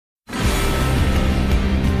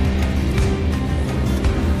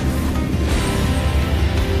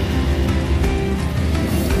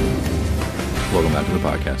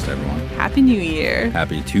podcast, everyone. Happy New Year.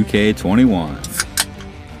 Happy 2K21.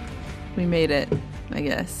 We made it, I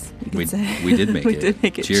guess. We did make it. We did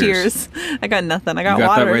make it. Cheers. I got nothing. I got you got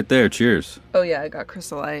water. that right there. Cheers. Oh, yeah. I got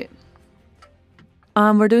Crystal Light.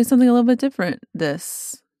 We're doing something a little bit different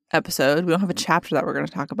this episode. We don't have a chapter that we're going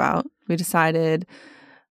to talk about. We decided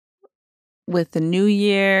with the new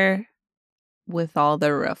year, with all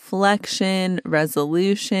the reflection,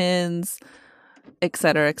 resolutions, et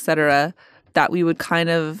cetera, that we would kind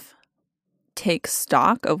of take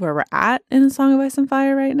stock of where we're at in A Song of Ice and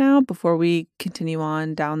Fire right now before we continue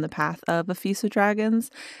on down the path of A Feast with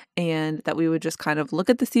Dragons, and that we would just kind of look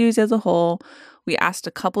at the series as a whole. We asked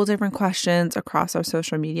a couple different questions across our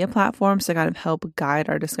social media platforms to kind of help guide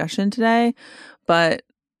our discussion today,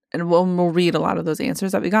 and we'll read a lot of those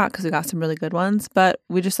answers that we got because we got some really good ones, but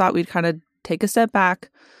we just thought we'd kind of take a step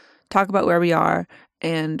back, talk about where we are,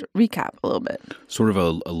 and recap a little bit. Sort of a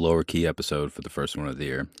lower key episode for the first one of the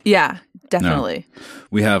year. Yeah, definitely. No.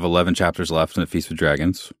 We have 11 chapters left in A Feast with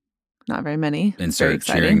Dragons. Not very many. Insert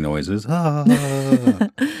cheering noises.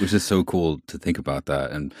 Which is so cool to think about that.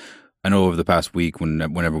 And I know over the past week,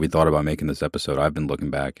 whenever we thought about making this episode, I've been looking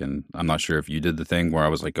back, and I'm not sure if you did the thing where I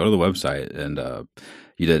was like, go to the website, and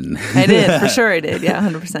you didn't. I did. For sure I did. Yeah,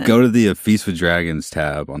 100%. Go to the Feast with Dragons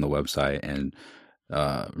tab on the website and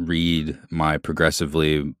read my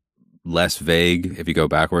progressively less vague, if you go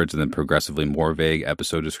backwards, and then progressively more vague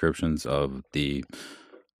episode descriptions of the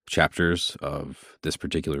chapters of this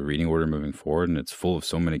particular reading order moving forward. And it's full of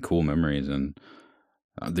so many cool memories. And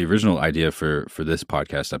the original idea for this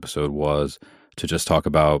podcast episode was to just talk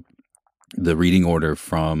about the reading order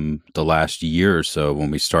from the last year or so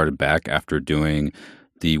when we started back after doing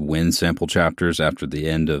the Wind sample chapters after the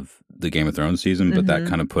end of the Game of Thrones season. But that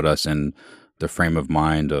kind of put us in the frame of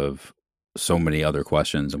mind of so many other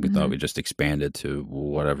questions, and we thought we'd just expand it to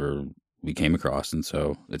whatever we came across. And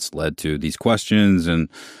so it's led to these questions and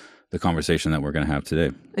the conversation that we're going to have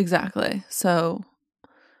today. Exactly. So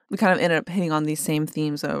we kind of ended up hitting on these same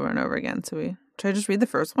themes over and over again. So we try to just read the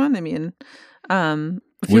first one. I mean,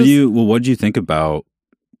 what do you think about,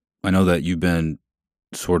 I know that you've been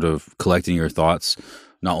sort of collecting your thoughts,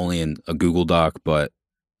 not only in a Google Doc, but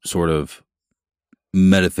sort of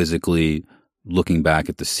metaphysically looking back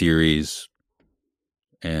at the series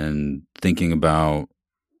and thinking about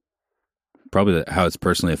probably how it's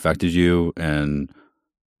personally affected you and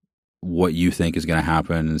what you think is going to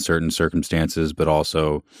happen in certain circumstances, but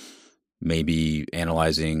also maybe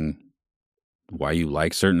analyzing why you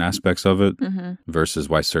like certain aspects of it versus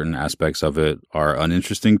why certain aspects of it are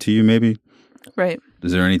uninteresting to you, maybe. Right.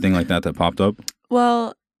 Is there anything like that popped up?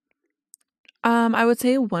 Well, I would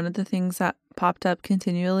say one of the things that popped up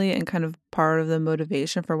continually and kind of part of the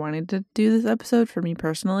motivation for wanting to do this episode for me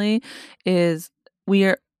personally is we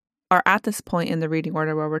are at this point in the reading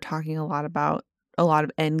order where we're talking a lot about a lot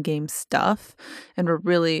of end game stuff, and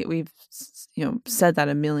we've said that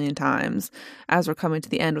a million times as we're coming to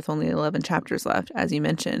the end with only 11 chapters left, as you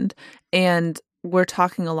mentioned, and we're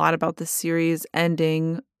talking a lot about the series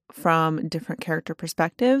ending from different character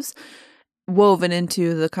perspectives woven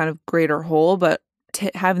into the kind of greater whole, but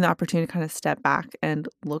having the opportunity to kind of step back and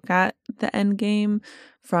look at the end game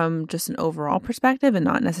from just an overall perspective and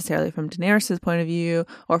not necessarily from Daenerys' point of view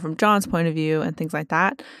or from Jon's point of view and things like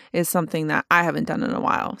that is something that I haven't done in a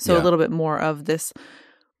while. So a little bit more of this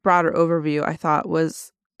broader overview I thought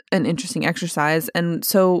was an interesting exercise. And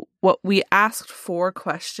so what we asked 4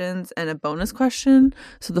 questions and a bonus question.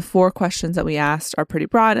 So the 4 questions that we asked are pretty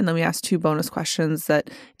broad, and then we asked 2 bonus questions that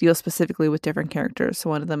deal specifically with different characters. So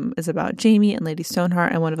one of them is about Jaime and Lady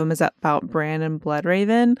Stoneheart, and one of them is about Bran and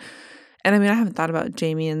Bloodraven. And I mean, I haven't thought about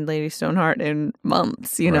Jaime and Lady Stoneheart in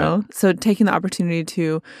months, you know? So taking the opportunity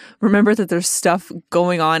to remember that there's stuff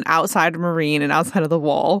going on outside of Meereen and outside of the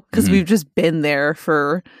Wall, because we've just been there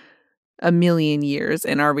for a million years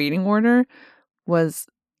in our reading order, was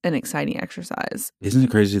an exciting exercise. Isn't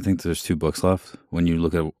it crazy to think that there's 2 books left when you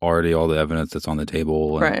look at already all the evidence that's on the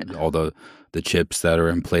table and all the chips that are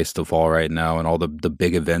in place to fall right now and all the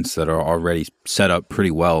big events that are already set up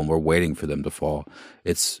pretty well and we're waiting for them to fall.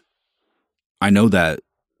 I know that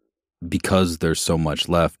because there's so much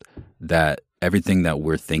left, that everything that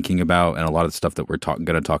we're thinking about and a lot of the stuff that we're going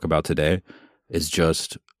to talk about today is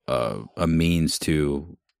just a means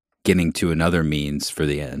to getting to another means for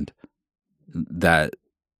the end. That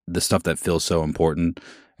the stuff that feels so important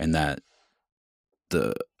and that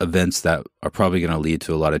the events that are probably going to lead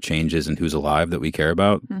to a lot of changes in who's alive that we care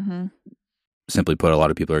about, simply put, a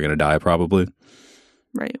lot of people are going to die probably.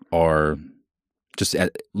 Or just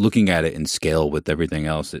looking at it in scale with everything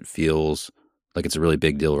else, it feels like it's a really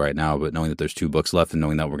big deal right now, but knowing that there's 2 books left and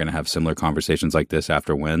knowing that we're going to have similar conversations like this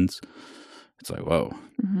after Winds, it's like, whoa,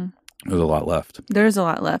 there's a lot left. There's a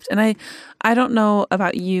lot left. And I don't know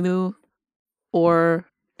about you or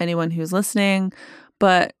anyone who's listening,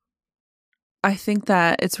 but I think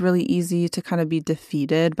that it's really easy to kind of be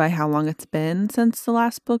defeated by how long it's been since the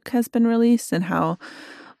last book has been released and how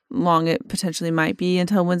long it potentially might be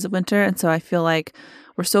until Winds of Winter. And so I feel like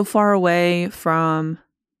we're so far away from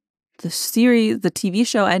the series, the TV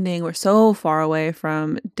show ending. We're so far away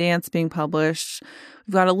from Dance being published.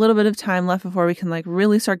 We've got a little bit of time left before we can like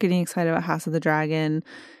really start getting excited about House of the Dragon,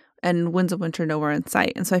 and Winds of Winter nowhere in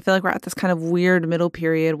sight. And so I feel like we're at this kind of weird middle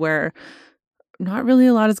period where not really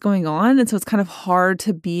a lot is going on. And so it's kind of hard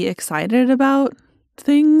to be excited about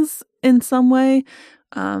things in some way.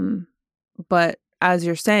 But as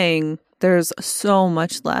you're saying, there's so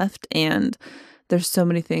much left and there's so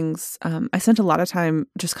many things. I spent a lot of time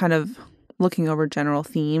just kind of looking over general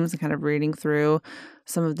themes and kind of reading through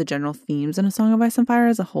some of the general themes in A Song of Ice and Fire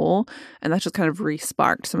as a whole. And that just kind of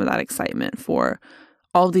re-sparked some of that excitement for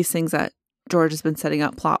all of these things that George has been setting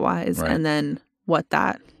up plot-wise, right, and then what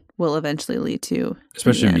that will eventually lead to.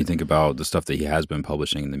 Especially when you think about the stuff that he has been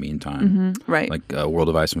publishing in the meantime. Right. Like World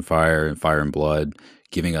of Ice and Fire and Blood,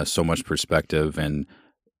 giving us so much perspective and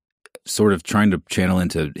sort of trying to channel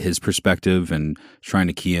into his perspective and trying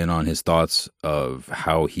to key in on his thoughts of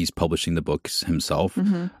how he's publishing the books himself.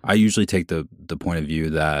 I usually take the point of view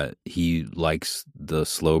that he likes the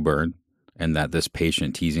slow burn and that this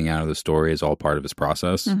patient teasing out of the story is all part of his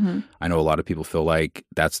process. I know a lot of people feel like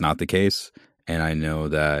that's not the case. And I know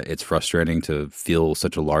that it's frustrating to feel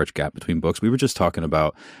such a large gap between books. We were just talking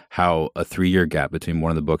about how a 3-year gap between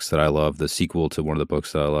one of the books that I love, the sequel to one of the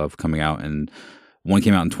books that I love coming out, and one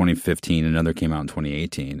came out in 2015, another came out in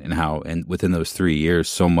 2018, and how and within those 3 years,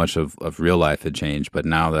 so much of real life had changed. But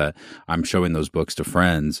now that I'm showing those books to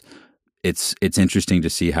friends, it's interesting to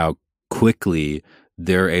see how quickly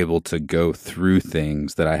they're able to go through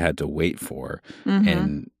things that I had to wait for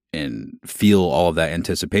and feel all of that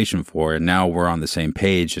anticipation for. And now we're on the same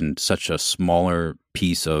page in such a smaller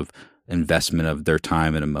piece of investment of their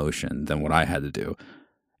time and emotion than what I had to do.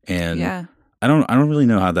 And I don't really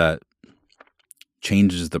know how that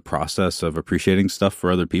changes the process of appreciating stuff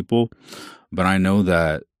for other people, but I know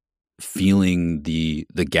that feeling the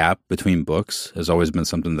gap between books has always been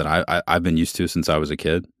something that I've been used to since I was a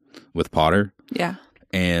kid with Potter. Yeah.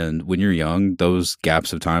 And when you're young, those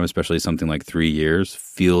gaps of time, especially something like 3 years,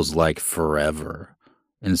 feels like forever.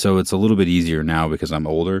 And so it's a little bit easier now because I'm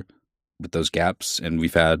older with those gaps, and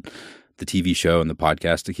we've had the TV show and the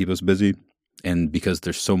podcast to keep us busy. And because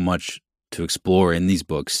there's so much to explore in these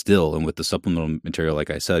books still, and with the supplemental material, like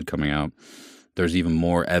I said, coming out, there's even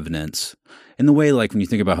more evidence. In the way, like when you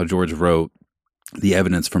think about how George wrote the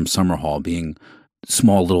evidence from Summerhall being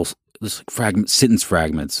small little sentence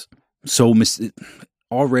fragments,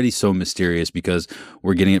 already so mysterious because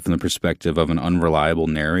we're getting it from the perspective of an unreliable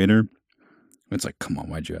narrator. It's like, come on,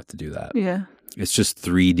 why'd you have to do that? Yeah. It's just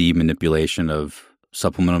 3D manipulation of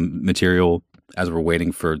supplemental material as we're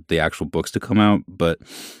waiting for the actual books to come out, but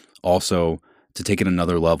also to take it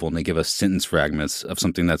another level and to give us sentence fragments of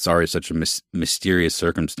something that's already such a mysterious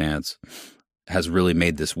circumstance has really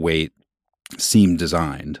made this wait seem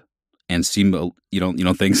designed and seem, you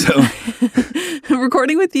don't think so?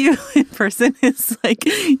 Recording with you in person is like,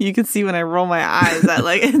 you can see when I roll my eyes at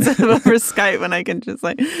like, instead of over Skype when I can just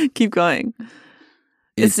like keep going.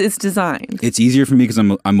 It's designed. It's easier for me because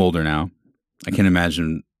I'm older now. I can't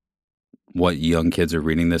imagine what young kids are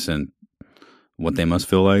reading this and what they must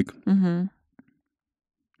feel like. And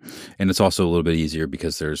it's also a little bit easier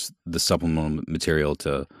because there's the supplemental material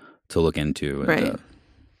to look into. And, right.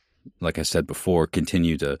 Like I said before,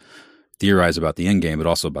 continue to theorize about the end game, but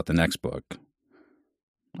also about the next book.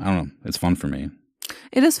 I don't know. It's fun for me.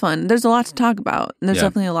 It is fun. There's a lot to talk about. And there's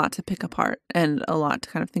definitely a lot to pick apart and a lot to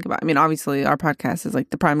kind of think about. I mean, obviously, our podcast is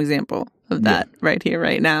like the prime example of that right here,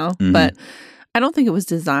 right now. But I don't think it was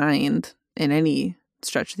designed in any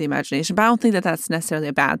stretch of the imagination. But I don't think that that's necessarily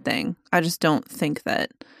a bad thing. I just don't think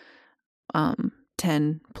that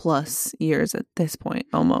 10 plus years at this point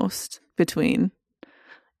almost between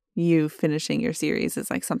you finishing your series is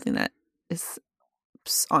like something that is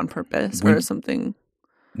on purpose or something.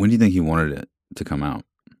 When do you think he wanted it to come out?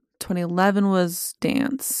 2011 was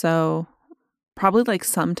Dance, so probably like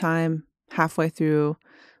sometime halfway through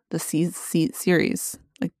the series,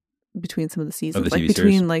 like between some of the seasons, like between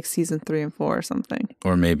series? Like season 3 and 4 or something,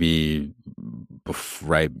 or maybe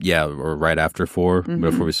right after 4,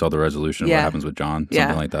 before we saw the resolution of what happens with John,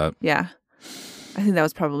 something like that. Yeah, I think that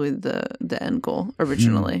was probably the end goal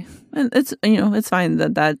originally, and it's it's fine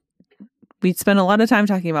that we spent a lot of time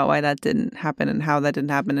talking about why that didn't happen and how that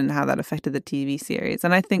didn't happen and how that affected the TV series.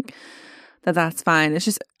 And I think that that's fine. It's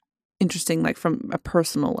just interesting, like from a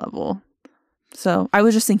personal level. So I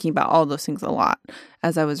was just thinking about all those things a lot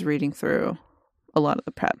as I was reading through a lot of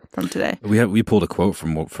the prep from today. We pulled a quote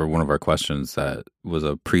for one of our questions that was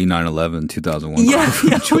a pre 9/11 2001.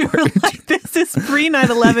 Yeah, we were like, this is pre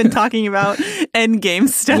 9/11 talking about Endgame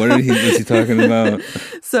stuff. What was he talking about?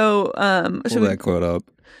 So pull that quote up.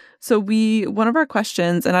 So one of our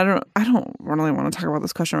questions, and I don't really want to talk about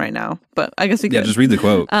this question right now, but I guess we could. Yeah, just read the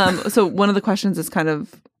quote. So one of the questions is kind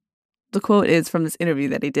of, the quote is from this interview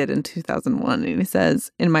that he did in 2001. And he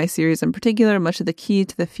says, "In my series in particular, much of the key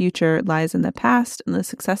to the future lies in the past and the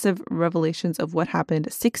successive revelations of what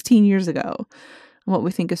happened 16 years ago. And what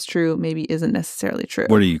we think is true maybe isn't necessarily true."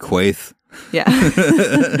 What are you, Quaith? Yeah.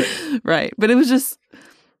 Right. But it was just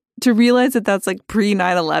to realize that that's like pre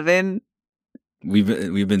 9/11. We've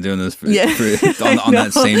been doing this on that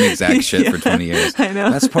same exact shit for 20 years. I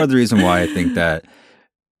know. That's part of the reason why I think that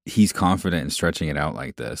he's confident in stretching it out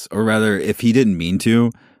like this. Or rather, if he didn't mean to,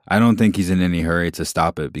 I don't think he's in any hurry to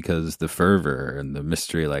stop it, because the fervor and the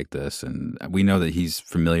mystery like this, and we know that he's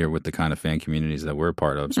familiar with the kind of fan communities that we're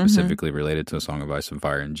part of, specifically related to A Song of Ice and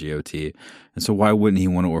Fire and GOT. And so why wouldn't he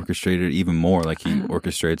want to orchestrate it even more? Like he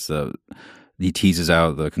orchestrates he teases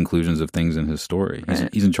out the conclusions of things in his story.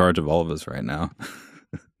 He's in charge of all of us right now.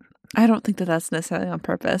 I don't think that that's necessarily on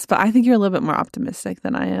purpose, but I think you're a little bit more optimistic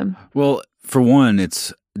than I am. Well, for one,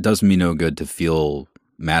 it does me no good to feel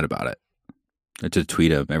mad about it. I just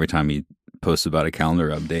tweet him every time he posts about a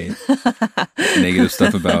calendar update, negative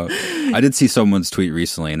stuff about. I did see someone's tweet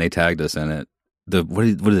recently, and they tagged us in it. What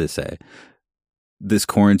did they say? This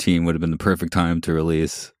quarantine would have been the perfect time to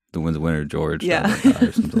release The Winds of Winter, George. Yeah.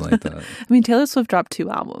 Or something like that. I mean, Taylor Swift dropped 2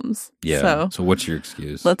 albums. Yeah. So what's your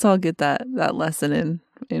excuse? Let's all get that lesson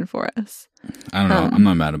in for us. I don't know. I'm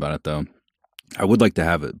not mad about it, though. I would like to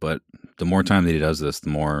have it, but the more time that he does this, the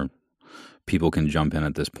more people can jump in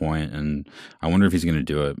at this point. And I wonder if he's going to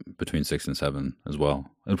do it between 6 and 7 as well.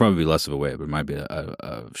 It'll probably be less of a wait, but it might be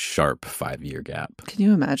a sharp 5-year gap. Can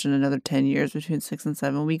you imagine another 10 years between 6 and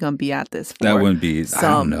 7? We going to be at this for that wouldn't be, I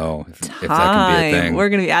don't know if that can be a thing. We're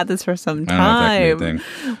going to be at this for some time. I don't know if that can be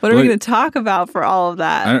a thing. What are we going to talk about for all of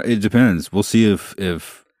that? It depends. We'll see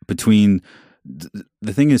if between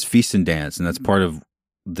the thing is Feast and Dance, and that's part of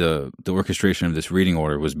the orchestration of this reading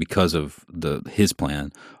order was because of his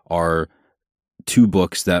plan, are 2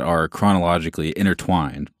 books that are chronologically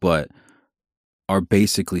intertwined, but are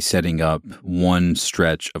basically setting up one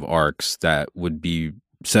stretch of arcs that would be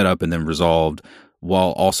set up and then resolved,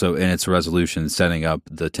 while also in its resolution setting up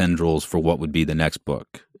the tendrils for what would be the next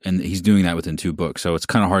book. And he's doing that within 2 books. So it's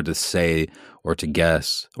kind of hard to say or to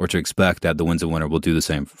guess or to expect that The Winds of Winter will do the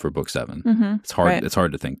same for book 7. Mm-hmm. It's hard. Right. It's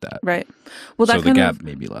hard to think that. Right. Well, so the gap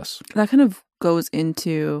may be less. That kind of goes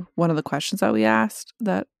into one of the questions that we asked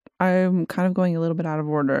that I'm kind of going a little bit out of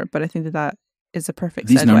order, but I think that is a perfect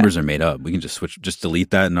These segue. numbers are made up. We can just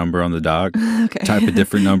delete that number on the doc, okay. Type a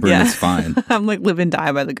different number, and it's fine. I'm like live and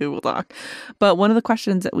die by the Google Doc. But one of the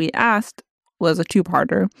questions that we asked was a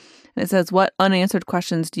 2-parter. And it says, what unanswered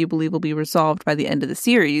questions do you believe will be resolved by the end of the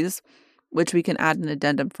series? Which we can add an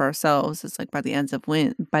addendum for ourselves. It's like by the end of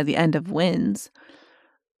Winds.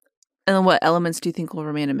 And then what elements do you think will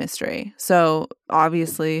remain a mystery? So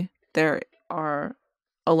obviously there are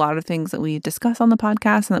a lot of things that we discuss on the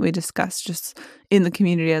podcast and that we discuss just in the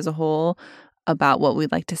community as a whole about what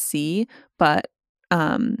we'd like to see. But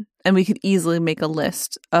and we could easily make a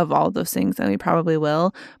list of all those things, and we probably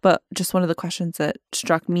will. But just one of the questions that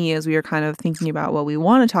struck me as we were kind of thinking about what we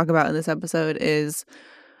want to talk about in this episode is,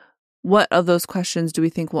 what of those questions do we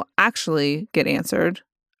think will actually get answered?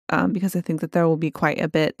 Because I think that there will be quite a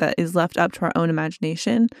bit that is left up to our own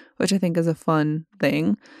imagination, which I think is a fun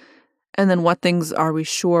thing. And then what things are we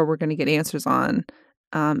sure we're going to get answers on?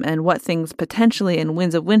 And what things potentially in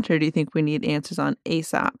Winds of Winter do you think we need answers on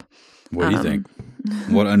ASAP? What do you think?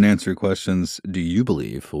 What unanswered questions do you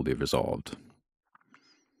believe will be resolved?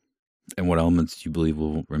 And what elements do you believe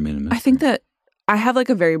will remain a mystery? I think that I have like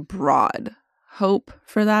a very broad hope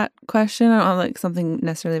for that question. I don't have like something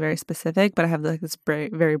necessarily very specific, but I have like this very,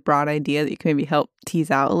 very broad idea that you can maybe help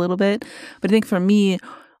tease out a little bit. But I think for me,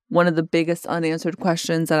 one of the biggest unanswered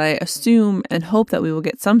questions that I assume and hope that we will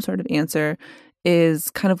get some sort of answer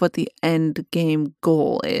is kind of what the end game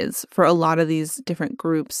goal is for a lot of these different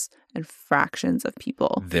groups and fractions of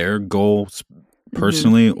people. Their goals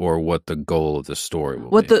personally, or what the goal of the story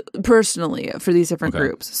will be? Personally for these different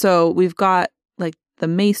groups. So we've got like the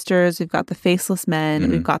Maesters, we've got the Faceless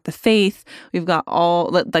Men, we've got the Faith, we've got all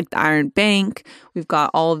like the Iron Bank, we've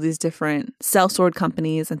got all of these different sellsword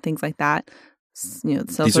companies and things like that. You know,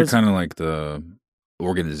 these are kind of like the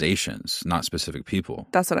organizations, not specific people.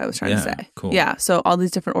 That's what I was trying to say. Cool. Yeah, so all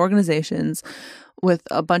these different organizations with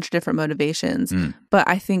a bunch of different motivations. But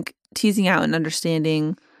I think teasing out and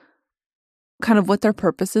understanding kind of what their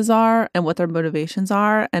purposes are and what their motivations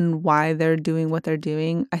are and why they're doing what they're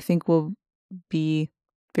doing, I think will be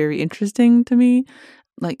very interesting to me.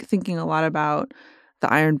 Like thinking a lot about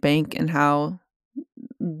the Iron Bank and how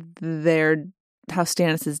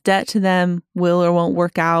Stannis' debt to them will or won't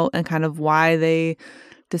work out, and kind of why they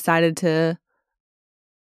decided to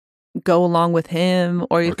go along with him.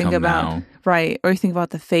 Or you think about or you think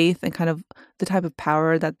about the Faith and kind of the type of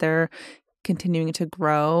power that they're continuing to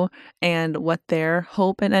grow and what their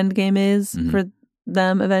hope and end game is for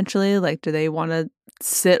them eventually. Like, do they want to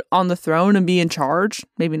sit on the throne and be in charge?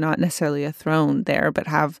 Maybe not necessarily a throne there, but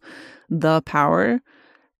have the power.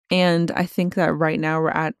 And I think that right now we're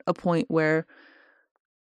at a point where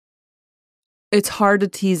it's hard to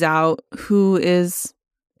tease out who is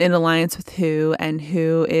in alliance with who and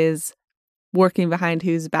who is working behind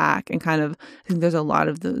whose back, and kind of I think there's a lot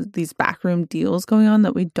of these backroom deals going on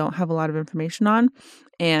that we don't have a lot of information on,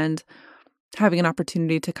 and having an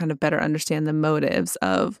opportunity to kind of better understand the motives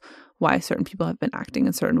of why certain people have been acting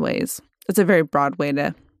in certain ways. It's a very broad way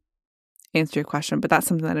to answer your question, but that's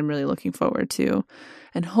something that I'm really looking forward to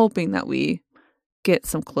and hoping that we get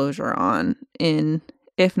some closure on in,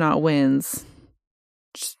 if not wins,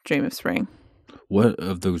 just Dream of Spring. What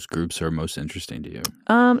of those groups are most interesting to you?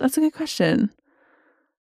 That's a good question.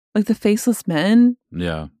 Like the Faceless Men?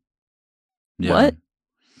 Yeah. What?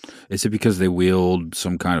 Is it because they wield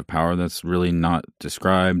some kind of power that's really not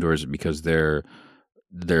described, or is it because they're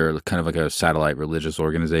kind of like a satellite religious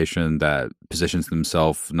organization that positions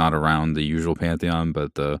themselves not around the usual pantheon,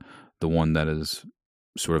 but the one that is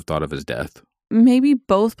sort of thought of as death? Maybe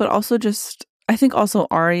both, but also just I think also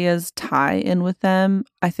Arya's tie in with them.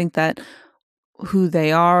 I think that who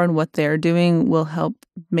they are and what they're doing will help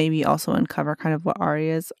maybe also uncover kind of what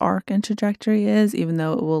Arya's arc and trajectory is, even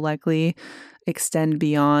though it will likely extend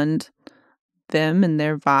beyond them and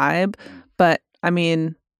their vibe. But I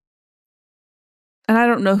mean, and I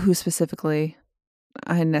don't know who specifically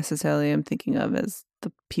I necessarily am thinking of as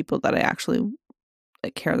the people that I actually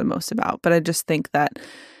care the most about. But I just think that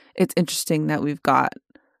it's interesting that we've got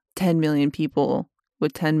 10 million people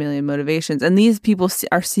with 10 million motivations. And these people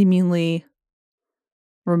are seemingly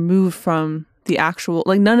removed from the actual,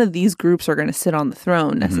 like none of these groups are going to sit on the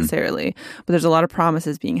throne necessarily, but there's a lot of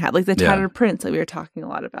promises being had. Like the Tattered Prince that we were talking a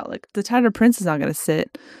lot about. Like the Tattered Prince is not going to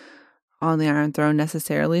sit on the Iron Throne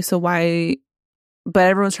necessarily. So why, but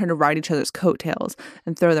everyone's trying to ride each other's coattails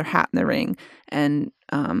and throw their hat in the ring and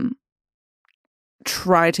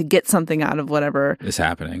try to get something out of whatever is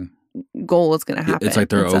happening. Goal is going to happen. It's like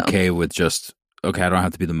they're okay with just, okay, I don't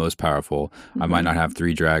have to be the most powerful. I might not have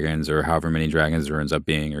 3 dragons or however many dragons there ends up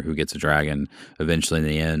being, or who gets a dragon eventually in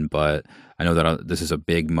the end. But I know that this is a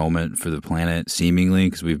big moment for the planet, seemingly,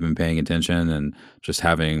 because we've been paying attention, and just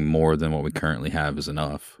having more than what we currently have is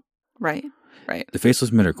enough. Right. The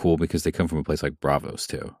Faceless Men are cool because they come from a place like Braavos,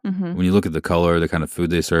 too. When you look at the color, the kind of food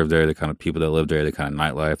they serve there, the kind of people that live there, the kind of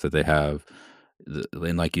nightlife that they have,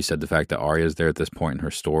 and like you said, the fact that Arya's there at this point in her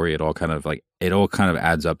story, it all kind of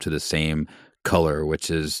adds up to the same color, which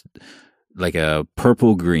is like a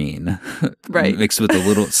purple green, right, mixed with a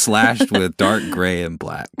little slashed with dark gray and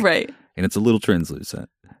black, right, and it's a little translucent,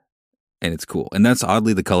 and it's cool, and that's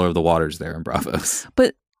oddly the color of the waters there in Braavos.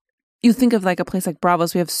 But you think of like a place like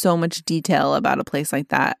Braavos, we have so much detail about a place like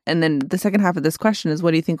that, and then the second half of this question is, what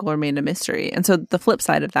do you think will remain a mystery? And so the flip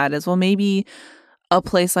side of that is, well, maybe a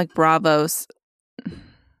place like Braavos,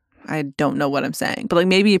 I don't know what I'm saying, but like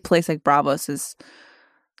maybe a place like Braavos is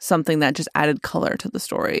something that just added color to the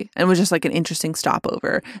story and was just like an interesting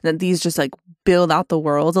stopover. And that these just like build out the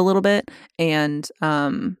world a little bit and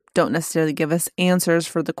don't necessarily give us answers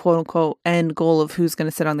for the quote unquote end goal of who's going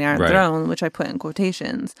to sit on the Iron Throne, which I put in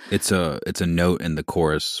quotations. It's a note in the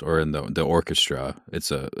chorus or in the orchestra.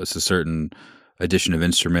 It's a certain addition of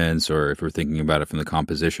instruments, or if we're thinking about it from the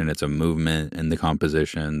composition, it's a movement in the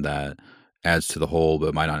composition that adds to the whole,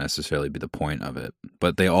 but might not necessarily be the point of it.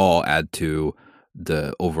 But they all add to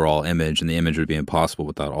the overall image, and the image would be impossible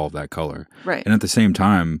without all of that color. Right. And at the same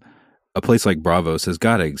time, a place like Braavos has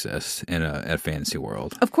got to exist in a fantasy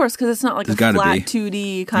world. Of course, because it's not like a flat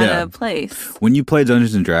 2D kind of place. When you play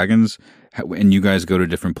Dungeons and Dragons, and you guys go to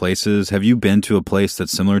different places, have you been to a place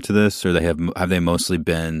that's similar to this, or have they mostly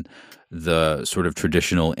been the sort of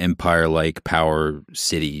traditional empire-like power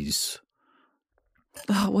cities?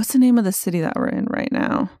 what's the name of the city that we're in right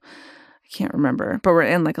now? I can't remember, but we're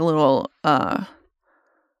in like a little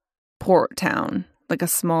port town, like a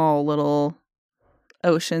small little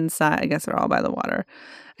ocean side. I guess they're all by the water.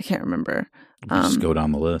 I can't remember. Just go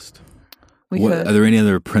down the list. Are there any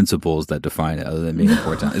other principles that define it other than being a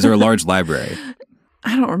port town? Is there a large library?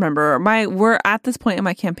 I don't remember. We're at this point in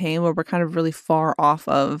my campaign where we're kind of really far off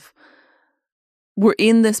of. We're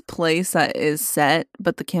in this place that is set,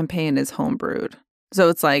 but the campaign is homebrewed. So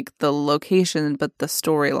it's like the location, but the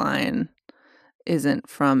storyline isn't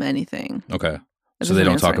from anything. Okay. So they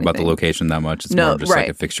don't talk about the location that much. It's more just like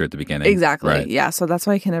a fixture at the beginning. Exactly. Right. Yeah. So that's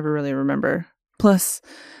why I can never really remember. Plus,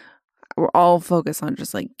 we're all focused on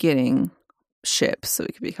just like getting ships so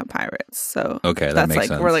we can become pirates. So okay, that makes like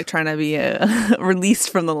sense. We're like trying to be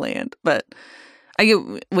released from the land. But I get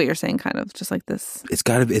what you're saying, kind of just like this. It's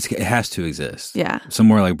got to. It has to exist. Yeah.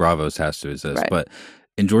 Somewhere like Braavos has to exist. Right. But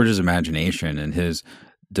in George's imagination and his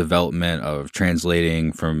development of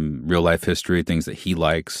translating from real life history things that he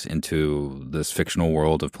likes into this fictional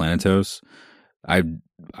world of Planetos,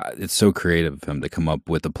 it's so creative of him to come up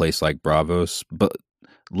with a place like Braavos, but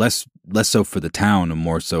less so for the town and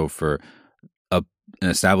more so for an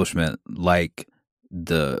establishment like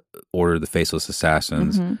the Order of the Faceless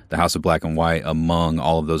Assassins, the House of Black and White, among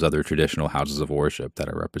all of those other traditional houses of worship that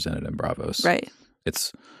are represented in Braavos. Right.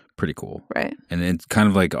 It's pretty cool. Right. And it's kind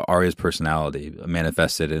of like Arya's personality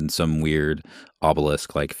manifested in some weird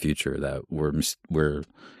obelisk-like future that we're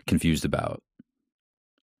confused about.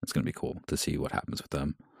 It's going to be cool to see what happens with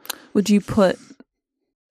them. Would you put,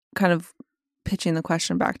 kind of pitching the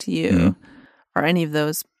question back to you, are any of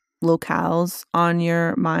those locales on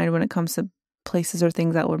your mind when it comes to places or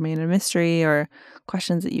things that were made a mystery or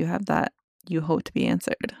questions that you have that you hope to be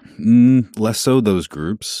answered? Less so those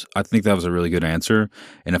groups. I think that was a really good answer.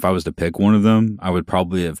 And if I was to pick one of them, I would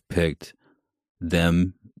probably have picked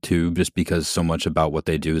them too, just because so much about what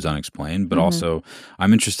they do is unexplained. But also,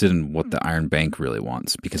 I'm interested in what the Iron Bank really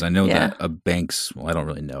wants, because I know that a bank's, well, I don't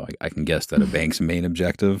really know. I can guess that a bank's main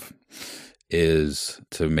objective is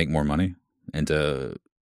to make more money and to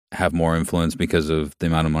have more influence because of the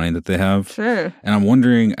amount of money that they have. Sure. And I'm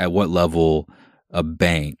wondering at what level a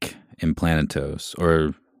bank in Planetos,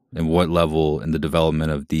 or in what level in the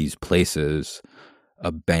development of these places,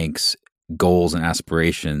 a bank's goals and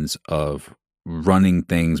aspirations of running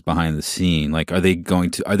things behind the scene. Like, are they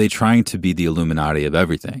trying to be the Illuminati of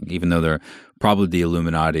everything, even though they're probably the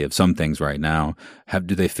Illuminati of some things right now?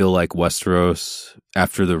 Do they feel like Westeros,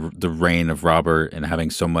 after the reign of Robert and having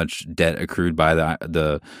so much debt accrued by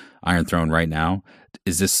the Iron Throne right now,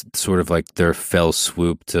 is this sort of like their fell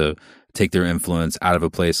swoop to take their influence out of a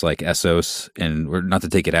place like Essos, or not to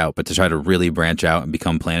take it out, but to try to really branch out and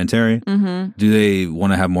become planetary? Do they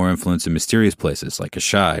want to have more influence in mysterious places like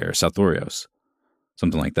Asshai or Southorios?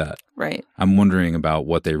 Something like that. Right. I'm wondering about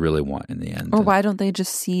what they really want in the end. Or why don't they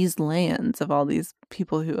just seize lands of all these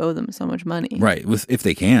people who owe them so much money? Right. If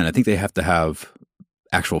they can. I think they have to have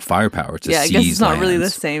actual firepower to seize I guess it's not lands. really the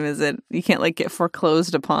same as it. You can't like get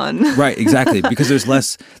foreclosed upon. Right, exactly. Because there's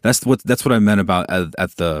less. That's what I meant about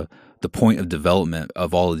at the point of development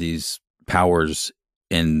of all of these powers,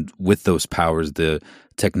 and with those powers, the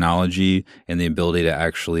technology and the ability to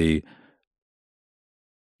actually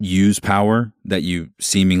use power that you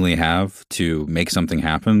seemingly have to make something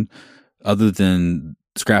happen, other than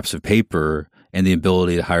scraps of paper and the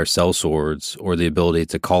ability to hire sellswords or the ability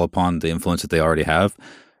to call upon the influence that they already have.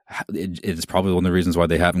 It is probably one of the reasons why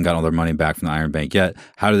they haven't gotten all their money back from the Iron Bank yet.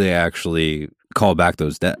 How do they actually call back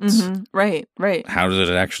those debts? Right. How does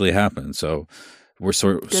it actually happen? So we're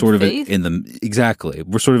sort of in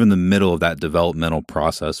the middle of that developmental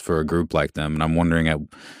process for a group like them, and I'm wondering at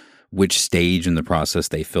which stage in the process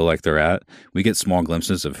they feel like they're at. We get small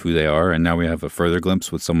glimpses of who they are, and now we have a further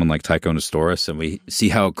glimpse with someone like Tycho Nestoris, and we see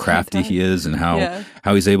how crafty he is and how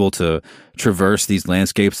he's able to traverse these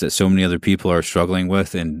landscapes that so many other people are struggling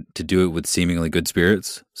with, and to do it with seemingly good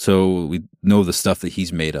spirits. So we know the stuff that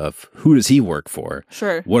he's made of. Who does he work for?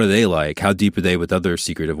 Sure. What are they like? How deep are they with other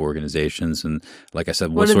secretive organizations? And like I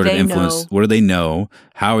said, what sort of influence? What do they know?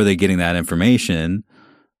 How are they getting that information?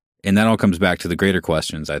 And that all comes back to the greater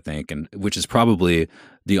questions, I think, and which is probably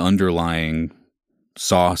the underlying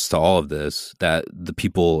sauce to all of this, that the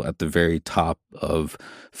people at the very top of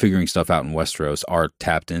figuring stuff out in Westeros are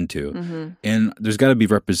tapped into. And there's got to be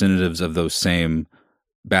representatives of those same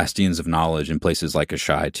bastions of knowledge in places like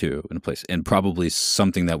Asshai too, and probably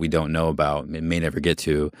something that we don't know about and may never get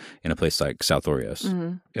to in a place like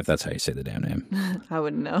Southorios, if that's how you say the damn name. I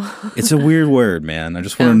wouldn't know. It's a weird word, man. I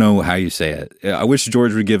just want to know how you say it. I wish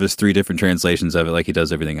George would give us 3 different translations of it like he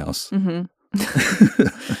does everything else.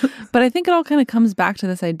 But I think it all kind of comes back to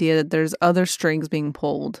this idea that there's other strings being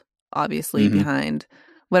pulled, obviously, behind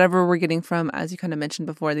whatever we're getting from, as you kind of mentioned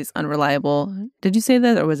before, these unreliable. Did you say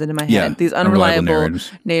that, or was it in my head? Yeah, These unreliable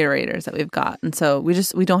narrators that we've got, and so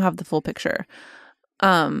we don't have the full picture.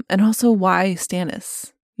 And also, why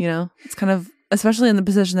Stannis? You know, it's kind of, especially in the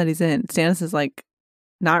position that he's in. Stannis is like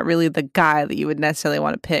not really the guy that you would necessarily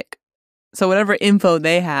want to pick. So whatever info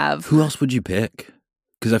they have, who else would you pick?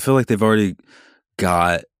 Because I feel like they've already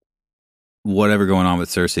got whatever going on with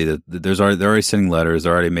Cersei. That they're already sending letters.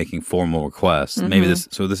 They're already making formal requests. Maybe this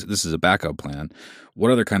is a backup plan. What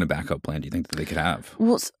other kind of backup plan do you think that they could have?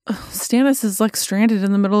 Well, Stannis is like stranded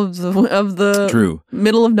in the middle of the True.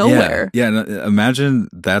 middle of nowhere. Yeah. Imagine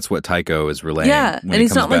that's what Tycho is relaying. Yeah, when and he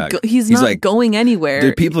he's comes not back. like he's not like going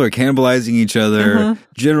anywhere. People are cannibalizing each other.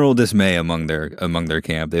 General dismay among their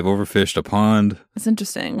camp. They've overfished a pond. It's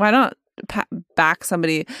interesting. Why not back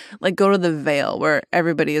somebody, like go to the Vale where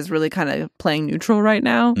everybody is really kind of playing neutral right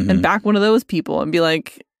now, and back one of those people and be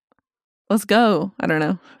like, let's go. I don't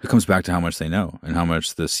know. It comes back to how much they know and how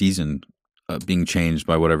much the season being changed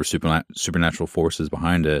by whatever supernatural forces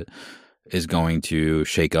behind it is going to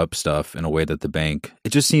shake up stuff in a way that the bank, it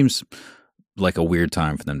just seems like a weird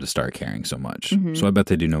time for them to start caring so much. So I bet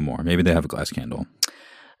they do know more. Maybe they have a glass candle.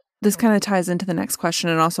 This kind of ties into the next question,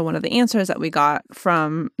 and also one of the answers that we got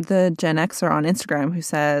from the Gen Xer on Instagram, who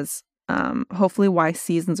says, hopefully why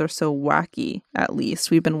seasons are so wacky, at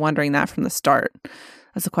least. We've been wondering that from the start.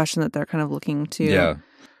 That's a question that they're kind of looking to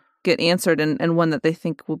get answered, and one that they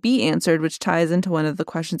think will be answered, which ties into one of the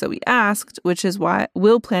questions that we asked, which is, why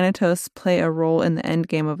will Planetos play a role in the end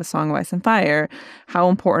game of A Song of Ice and Fire? How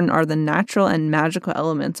important are the natural and magical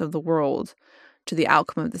elements of the world to the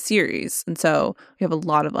outcome of the series? And so we have a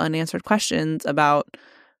lot of unanswered questions about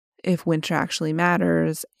if winter actually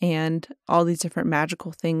matters and all these different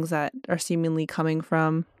magical things that are seemingly coming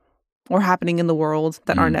from or happening in the world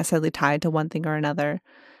that aren't necessarily tied to one thing or another,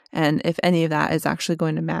 and if any of that is actually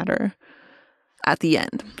going to matter at the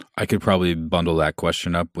end. I could probably bundle that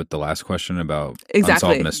question up with the last question about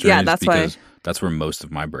exactly. unsolved mysteries. Yeah, that's where most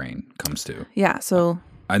of my brain comes to. Yeah, so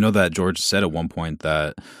I know that George said at one point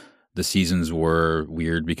that the seasons were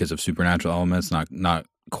weird because of supernatural elements, not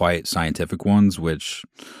quite scientific ones, which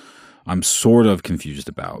I'm sort of confused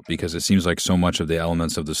about, because it seems like so much of the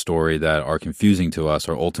elements of the story that are confusing to us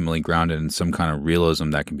are ultimately grounded in some kind of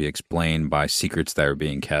realism that can be explained by secrets that are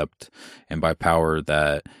being kept and by power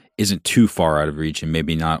that isn't too far out of reach and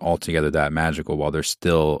maybe not altogether that magical, while there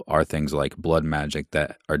still are things like blood magic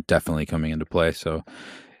that are definitely coming into play. So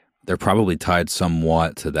they're probably tied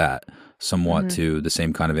somewhat to that. Somewhat to the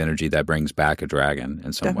same kind of energy that brings back a dragon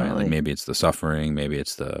in some way. Like maybe it's the suffering, maybe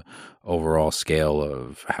it's the overall scale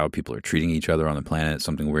of how people are treating each other on the planet,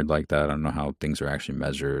 something weird like that. I don't know how things are actually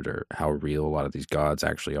measured or how real a lot of these gods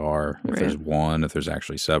actually are. If there's one, if there's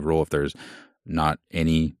actually several, if there's not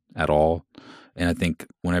any at all. And I think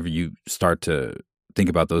whenever you start to think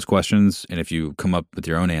about those questions, and if you come up with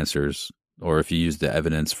your own answers, or if you use the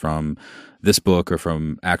evidence from this book or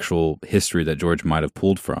from actual history that George might have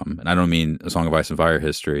pulled from, and I don't mean A Song of Ice and Fire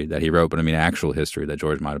history that he wrote, but I mean actual history that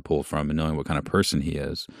George might have pulled from, and knowing what kind of person he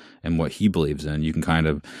is and what he believes in, you can kind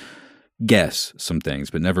of guess some things,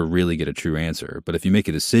 but never really get a true answer. But if you make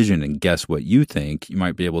a decision and guess what you think, you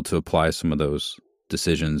might be able to apply some of those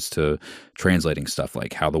decisions to translating stuff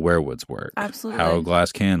like how the werewoods work, absolutely, how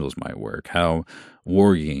glass candles might work, how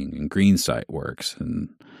warging and green sight works, and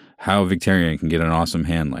how Victarion can get an awesome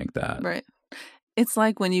hand like that. Right. It's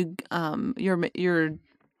like when you you're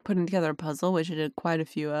putting together a puzzle, which I did quite a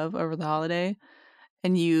few of over the holiday,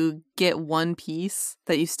 and you get one piece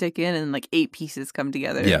that you stick in and like 8 pieces come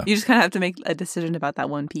together. Yeah. You just kind of have to make a decision about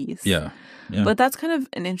that one piece. Yeah. But that's kind of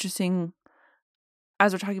an interesting,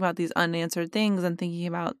 as we're talking about these unanswered things and thinking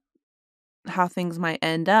about how things might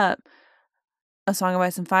end up, A Song of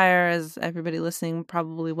Ice and Fire, as everybody listening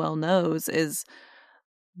probably well knows, is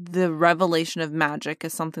the revelation of magic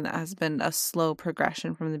is something that has been a slow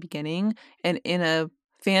progression from the beginning. And in a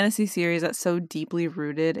fantasy series that's so deeply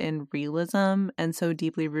rooted in realism and so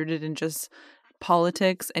deeply rooted in just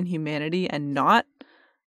politics and humanity and not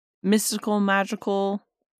mystical, magical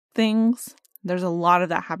things, there's a lot of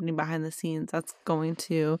that happening behind the scenes that's going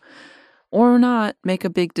to, or not, make a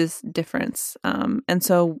big difference. And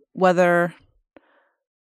so whether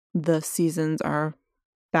the seasons are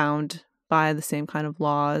bound by the same kind of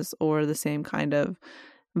laws or the same kind of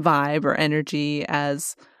vibe or energy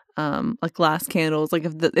as like glass candles, like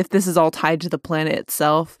if this is all tied to the planet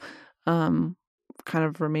itself, kind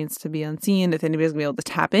of remains to be unseen. If anybody's gonna be able to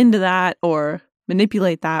tap into that or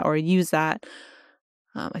manipulate that or use that,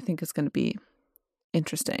 I think it's going to be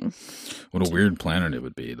interesting. What a weird planet it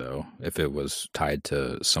would be, though, if it was tied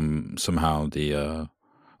to somehow the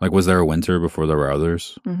like, was there a winter before there were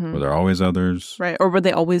others? Mm-hmm. Were there always others? Right. Or were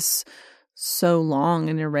they always so long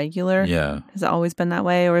and irregular? Yeah. Has it always been that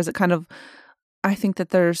way? Or is it kind of, I think that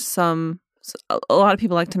there's a lot of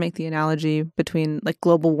people like to make the analogy between like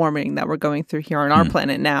global warming that we're going through here on our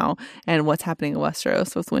planet now and what's happening in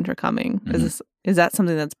Westeros with winter coming. Mm-hmm. Is that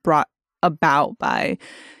something that's brought about by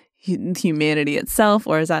humanity itself,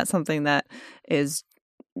 or is that something that's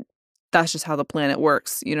just how the planet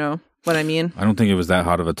works? You know what I mean? I don't think it was that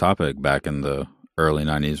hot of a topic back in the early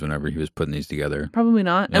 90s whenever he was putting these together. Probably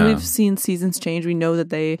not. Yeah. And we've seen seasons change. We know that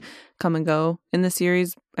they come and go in the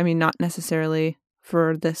series. I mean, not necessarily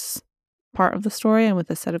for this part of the story and with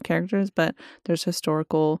this set of characters, but there's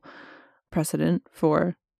historical precedent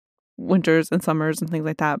for winters and summers and things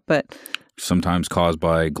like that. But sometimes caused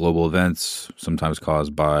by global events, sometimes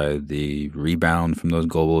caused by the rebound from those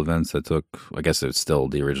global events that took, I guess it's still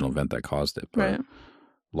the original event that caused it, but right.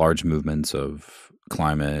 Large movements of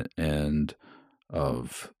climate and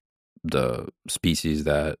of the species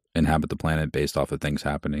that inhabit the planet based off of things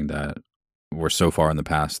happening that were so far in the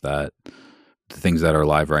past that the things that are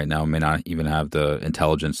alive right now may not even have the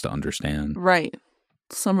intelligence to understand. Right.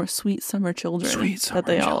 Sweet summer children that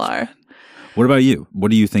they all are. What about you?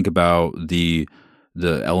 What do you think about the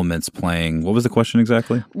elements playing? What was the question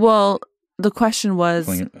exactly? Well, the question was,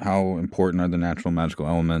 how important are the natural magical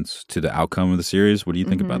elements to the outcome of the series? What do you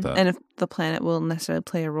think about that? And if the planet will necessarily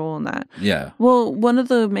play a role in that. Yeah. Well, one of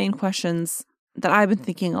the main questions that I've been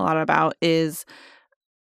thinking a lot about is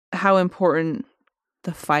how important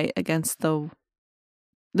the fight against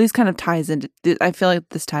these kind of ties into, I feel like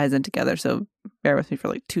this ties in together, so bear with me for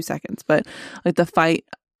like 2 seconds, but like the fight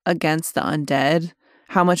against the undead,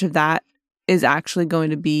 how much of that is actually going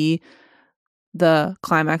to be the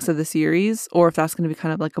climax of the series, or if that's going to be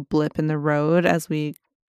kind of like a blip in the road as we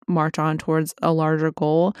march on towards a larger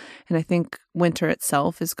goal. And I think winter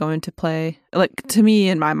itself is going to play, like, to me,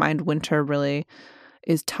 in my mind, winter really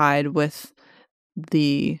is tied with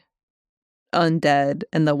the undead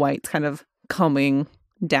and the whites kind of coming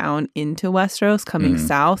down into Westeros, coming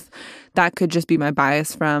south. That could just be my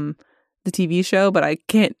bias from the TV show, but I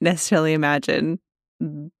can't necessarily imagine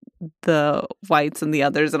the whites and the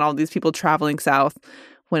others and all these people traveling south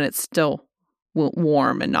when it's still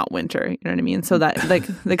warm and not winter. You know what I mean? So that like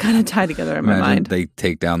they kind of tie together in my mind. They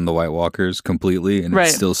take down the White Walkers completely, and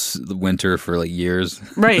it's still winter for like years.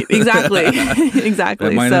 Right? Exactly. Exactly.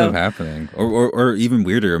 That might end up happening, or even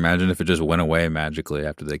weirder. Imagine if it just went away magically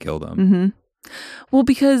after they killed them. Mm-hmm. Well,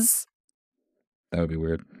 because that would be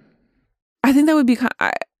weird. I think that would be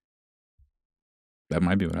that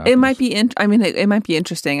might be what happens. It might be. It might be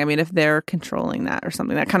interesting. I mean, if they're controlling that or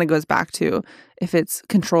something, that kind of goes back to if it's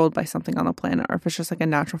controlled by something on the planet or if it's just like a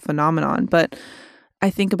natural phenomenon. But I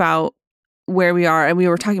think about where we are, and we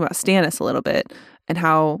were talking about Stannis a little bit and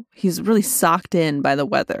how he's really socked in by the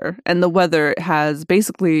weather, and the weather has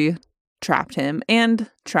basically trapped him and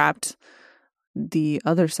trapped the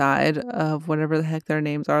other side of whatever the heck their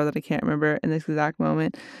names are that I can't remember in this exact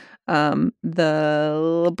moment.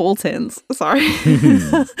 The Boltons, sorry.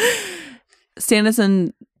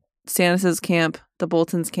 Stannis's camp, the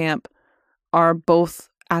Boltons' camp, are both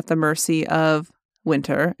at the mercy of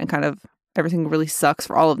winter, and kind of everything really sucks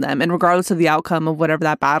for all of them. And regardless of the outcome of whatever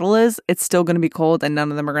that battle is, it's still going to be cold, and none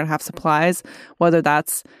of them are going to have supplies, whether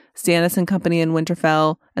that's Stannis and company in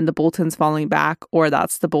Winterfell and the Boltons falling back, or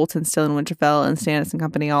that's the Boltons still in Winterfell and Stannis and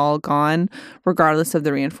company all gone, regardless of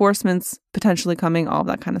the reinforcements potentially coming, all of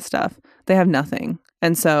that kind of stuff. They have nothing.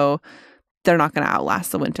 And so they're not going to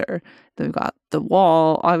outlast the winter. Then we've got the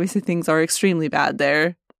Wall. Obviously, things are extremely bad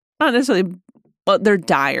there. Not necessarily, well, they're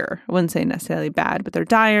dire. I wouldn't say necessarily bad, but they're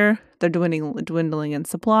dire. They're dwindling in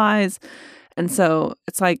supplies. And so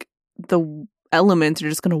it's like the elements are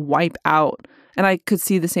just going to wipe out. And I could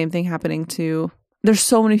see the same thing happening to, there's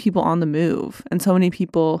so many people on the move, and so many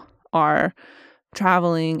people are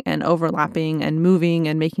traveling and overlapping and moving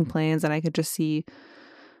and making plans. And I could just see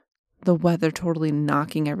the weather totally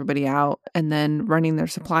knocking everybody out, and then running their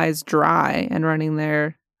supplies dry and running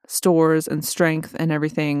their stores and strength and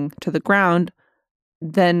everything to the ground,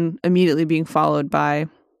 then immediately being followed by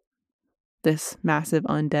this massive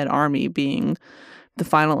undead army being the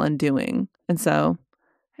final undoing. And so,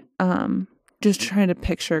 just trying to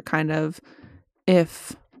picture kind of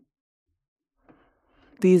if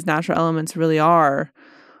these natural elements really are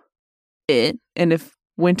it, and if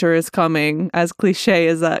winter is coming, as cliche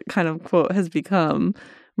as that kind of quote has become,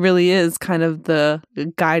 really is kind of the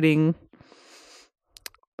guiding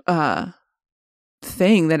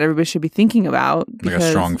thing that everybody should be thinking about. Like a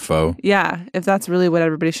strong foe. Yeah, if that's really what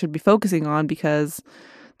everybody should be focusing on, because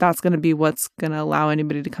that's going to be what's going to allow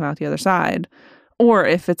anybody to come out the other side, or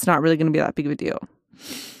if it's not really going to be that big of a deal.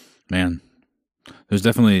 Man, there's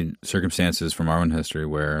definitely circumstances from our own history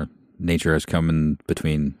where nature has come in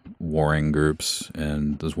between warring groups,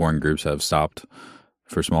 and those warring groups have stopped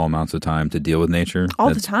for small amounts of time to deal with nature.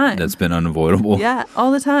 All the time. That's been unavoidable. Yeah,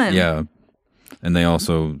 all the time. Yeah. And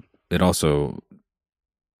it also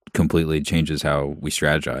completely changes how we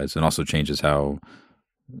strategize, and also changes how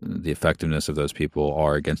the effectiveness of those people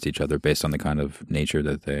are against each other based on the kind of nature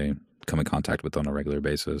that they come in contact with on a regular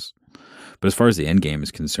basis. But as far as the end game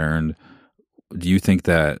is concerned, do you think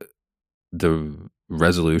that the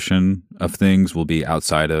resolution of things will be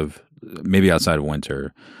outside of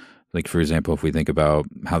winter? Like, for example, if we think about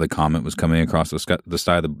how the comet was coming across the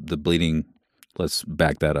sky, the bleeding, let's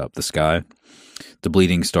back that up, the sky, the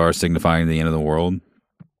bleeding star signifying the end of the world.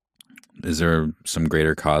 Is there some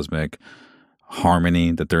greater cosmic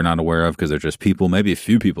harmony that they're not aware of because they're just people? Maybe a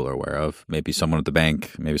few people are aware of. Maybe someone at the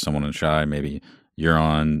bank, maybe someone in Shy, maybe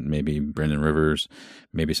Euron, maybe Brendan Rivers,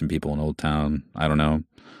 maybe some people in Old Town, I don't know,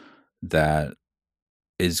 that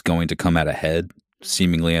is going to come out ahead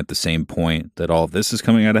seemingly at the same point that all of this is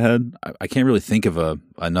coming out ahead. I can't really think of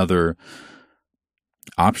another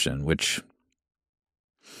option, which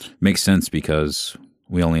makes sense because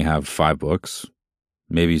we only have 5 books.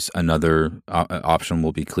 Maybe another option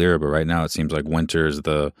will be clear, but right now it seems like winter is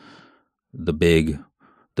the big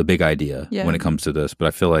idea when it comes to this. But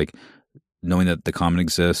I feel like knowing that the comet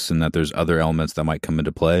exists and that there's other elements that might come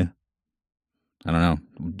into play, I don't know.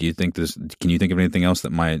 Can you think of anything else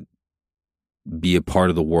that might be a part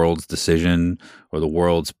of the world's decision or the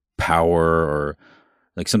world's power, or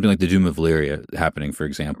like something like the Doom of Valyria happening, for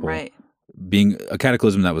example, right? Being a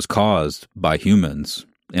cataclysm that was caused by humans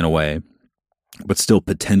in a way, but still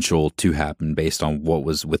potential to happen based on what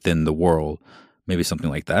was within the world. Maybe something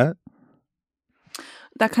like that.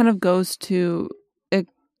 That kind of goes to it.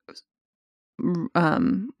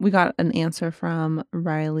 We got an answer from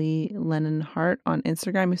Riley Lennon Hart on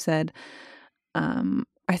Instagram who said,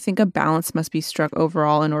 I think a balance must be struck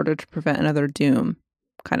overall in order to prevent another doom,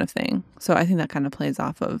 kind of thing. So I think that kind of plays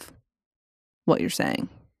off of what you're saying.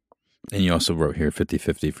 And you also wrote here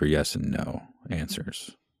 50-50 for yes and no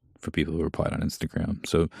answers for people who replied on Instagram.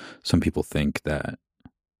 So some people think that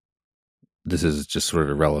this is just sort of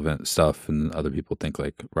irrelevant stuff, and other people think,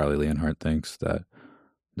 like Riley Leonhardt thinks, that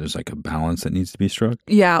there's like a balance that needs to be struck.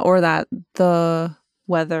 Yeah, or that the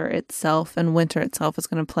weather itself and winter itself is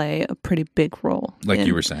going to play a pretty big role. Like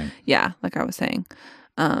you were saying. Yeah, like I was saying.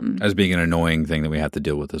 As being an annoying thing that we have to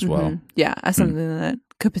deal with as well. Yeah, as something that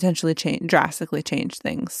could potentially drastically change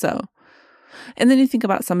things. So, and then you think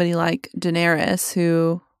about somebody like Daenerys,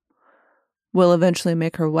 who will eventually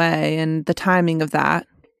make her way, and the timing of that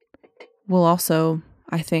will also,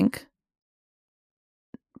 I think,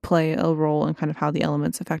 play a role in kind of how the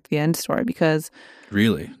elements affect the end story. Because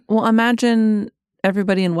really, well, imagine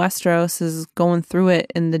everybody in Westeros is going through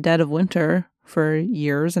it in the dead of winter for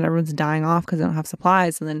years, and everyone's dying off because they don't have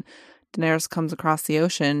supplies, and then Daenerys comes across the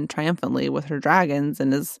ocean triumphantly with her dragons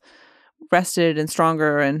and is rested and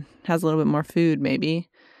stronger and has a little bit more food, maybe,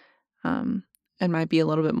 and might be a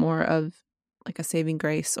little bit more of like a saving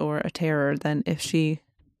grace or a terror than if she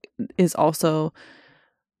is also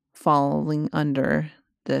falling under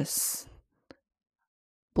this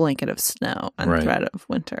blanket of snow and threat of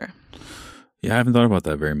winter. Yeah, I haven't thought about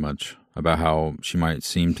that very much, about how she might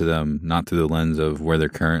seem to them not through the lens of where they're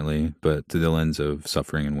currently, but through the lens of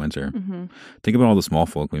suffering in winter. Mm-hmm. Think about all the small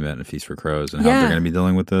folk we met in A Feast for Crows and how they're going to be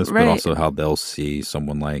dealing with this, but also how they'll see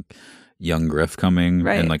someone like young Griff coming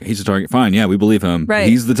and like, he's a target. Fine, yeah, we believe him. Right.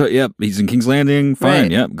 He's he's in King's Landing.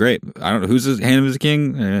 Fine, yep, great. I don't know who's his hand of his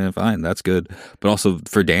king. Fine, that's good. But also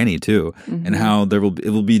for Dany too, and how it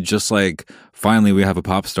will be just like, finally we have a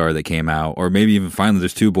pop star that came out, or maybe even finally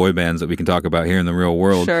there's 2 boy bands that we can talk about here in the real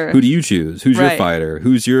world. Sure. Who do you choose? Who's your fighter?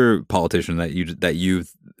 Who's your politician that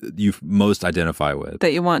you most identify with?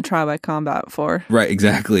 That you want trial by combat for? Right,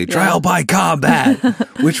 exactly. Yeah. Trial by combat.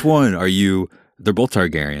 Which one are you? They're both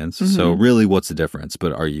Targaryens, so really, what's the difference?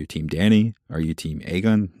 But are you Team Dany? Are you Team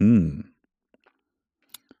Aegon?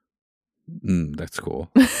 That's cool.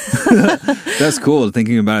 That's cool,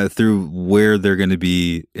 thinking about it through where they're going to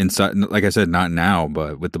be inside. Like I said, not now,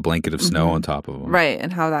 but with the blanket of snow on top of them. Right,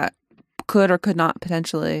 and how that could or could not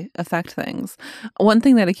potentially affect things. One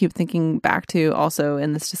thing that I keep thinking back to also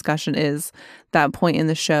in this discussion is that point in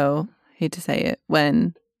the show, hate to say it,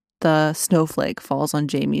 when the snowflake falls on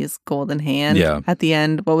Jaime's golden hand at the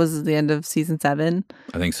end. What was the end of season 7?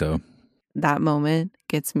 I think so. That moment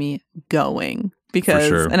gets me going. because,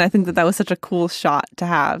 sure. and I think that was such a cool shot to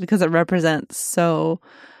have because it represents so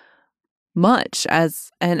much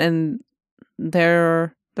and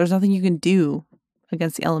there's nothing you can do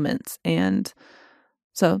against the elements, and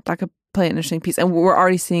so that could play an interesting piece. And we're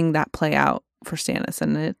already seeing that play out for Stannis,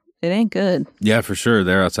 and it ain't good. Yeah, for sure.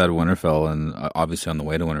 They're outside of Winterfell and obviously on the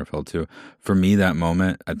way to Winterfell too. For me, that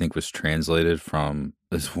moment I think was translated from,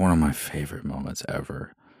 it's one of my favorite moments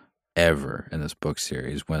ever in this book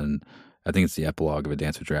series, when I think it's the epilogue of A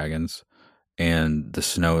Dance with Dragons and the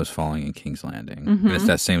snow is falling in King's Landing. Mm-hmm. And it's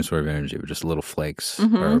that same sort of energy where just little flakes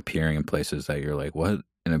are appearing in places that you're like, what?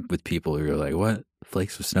 And with people who you're like, what?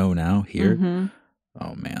 Flakes of snow now here? Mm-hmm.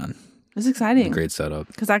 Oh, man. It's exciting. Great setup.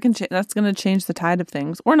 Because that's going to change the tide of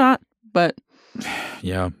things. Or not, but...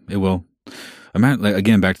 Yeah, it will.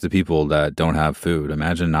 Again, back to the people that don't have food.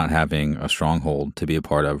 Imagine not having a stronghold to be a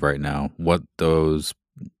part of right now. What those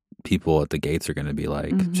people at the gates are going to be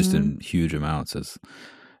like, just in huge amounts, as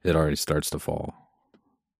it already starts to fall.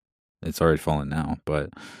 It's already fallen now,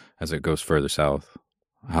 but as it goes further south,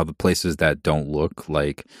 how the places that don't look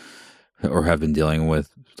like or have been dealing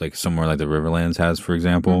with, like somewhere like the Riverlands has, for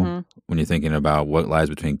example, when you're thinking about what lies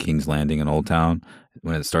between King's Landing and Old Town,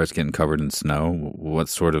 when it starts getting covered in snow, what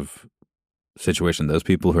sort of situation those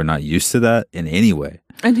people who are not used to that in any way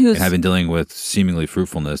and have been dealing with seemingly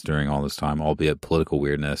fruitfulness during all this time, albeit political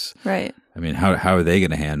weirdness. Right. I mean, how are they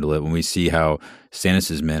going to handle it when we see how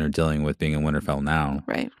Stannis' men are dealing with being in Winterfell now?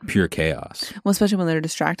 Right. Pure chaos. Well, especially when they're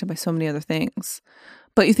distracted by so many other things.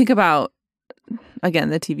 But you think about, again,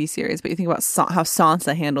 the TV series, but you think about how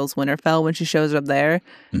Sansa handles Winterfell when she shows up there.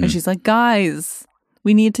 And she's like, guys,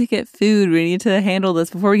 we need to get food. We need to handle this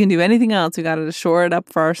before we can do anything else. We got to shore it up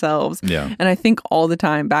for ourselves. Yeah. And I think all the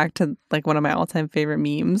time back to like one of my all-time favorite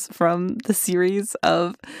memes from the series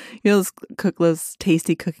of, those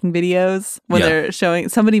tasty cooking videos when they're showing,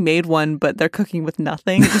 somebody made one, but they're cooking with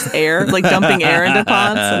nothing, just air, like dumping air into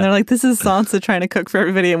pots. And they're like, this is Sansa trying to cook for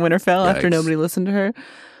everybody in Winterfell after nobody listened to her.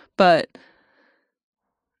 But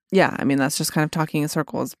yeah, I mean, that's just kind of talking in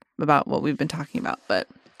circles about what we've been talking about. But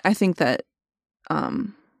I think that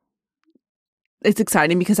it's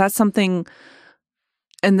exciting because that's something,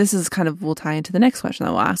 and this is kind of, we'll tie into the next question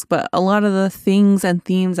that we'll ask, but a lot of the things and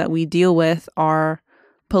themes that we deal with are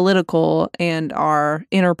political and are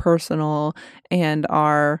interpersonal and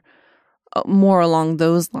are more along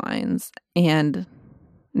those lines. And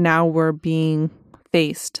now we're being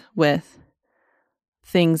faced with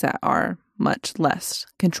things that are much less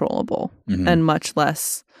controllable and much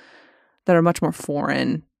less, that are much more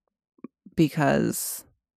foreign, because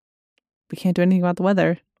we can't do anything about the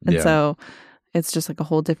weather. And so it's just like a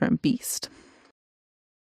whole different beast.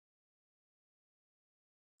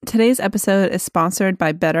 Today's episode is sponsored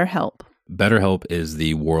by BetterHelp. BetterHelp is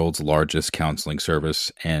the world's largest counseling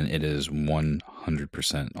service, and it is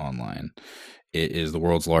 100% online. It is the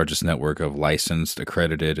world's largest network of licensed,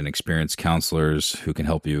 accredited, and experienced counselors who can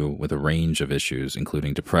help you with a range of issues,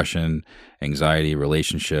 including depression, anxiety,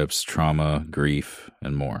 relationships, trauma, grief,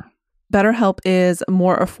 and more. BetterHelp is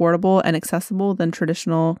more affordable and accessible than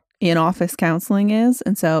traditional in-office counseling is.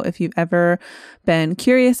 And so if you've ever been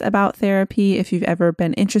curious about therapy, if you've ever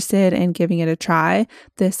been interested in giving it a try,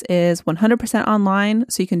 this is 100% online.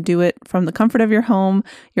 So you can do it from the comfort of your home,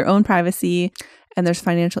 your own privacy, and there's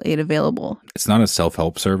financial aid available. It's not a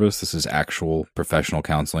self-help service. This is actual professional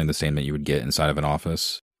counseling, the same that you would get inside of an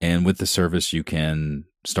office. And with the service, you can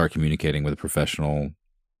start communicating with a professional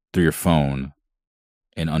through your phone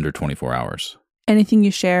in under 24 hours. Anything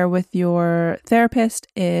you share with your therapist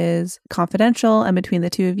is confidential and between the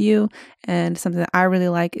two of you. And something that I really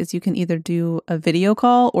like is you can either do a video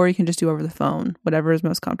call or you can just do over the phone, whatever is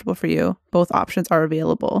most comfortable for you. Both options are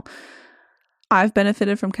available. I've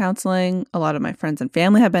benefited from counseling. A lot of my friends and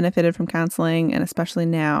family have benefited from counseling. And especially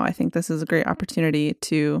now, I think this is a great opportunity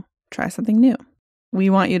to try something new. We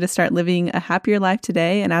want you to start living a happier life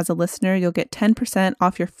today. And as a listener, you'll get 10%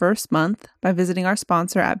 off your first month by visiting our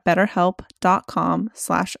sponsor at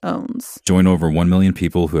betterhelp.com/owns. Join over 1 million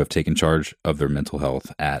people who have taken charge of their mental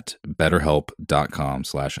health at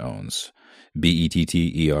betterhelp.com/owns.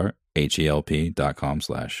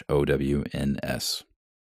 betterhelp.com/OWNS.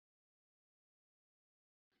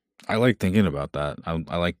 I like thinking about that.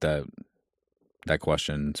 I like that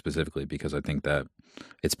question specifically because I think that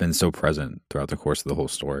it's been so present throughout the course of the whole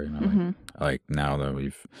story. And I like now that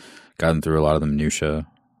we've gotten through a lot of the minutia,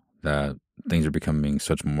 that things are becoming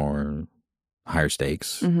such more higher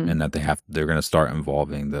stakes, Mhm. and that they're going to start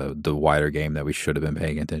involving the wider game that we should have been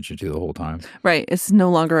paying attention to the whole time. Right. It's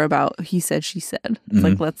no longer about he said, she said. It's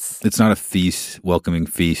like, It's not a welcoming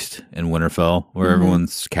feast in Winterfell where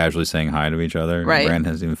everyone's casually saying hi to each other. Right. Bran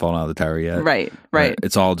hasn't even fallen out of the tower yet. Right.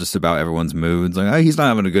 It's all just about everyone's moods. Like, oh, he's not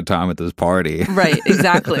having a good time at this party. Right.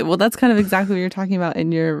 Exactly. Well, that's kind of exactly what you're talking about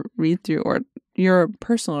in your read through or your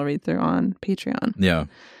personal read through on Patreon. Yeah.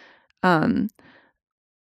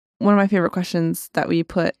 One of my favorite questions that we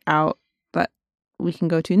put out that we can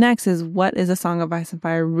go to next is, what is A Song of Ice and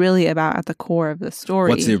Fire really about at the core of the story?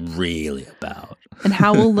 What's it really about? And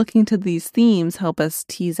how will looking to these themes help us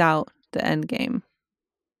tease out the end game?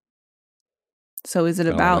 So is it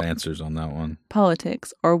Got a lot about of answers on that one?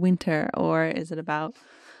 politics or winter, or is it about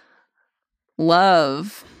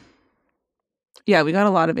love? Yeah, we got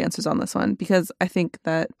a lot of answers on this one because I think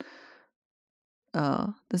that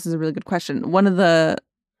this is a really good question. One of the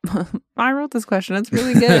I wrote this question. It's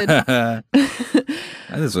really good. That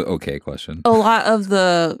is an okay question. A lot of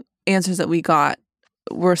the answers that we got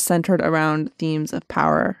were centered around themes of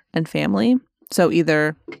power and family. So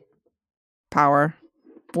either power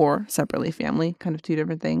or separately family, kind of two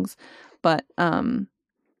different things. But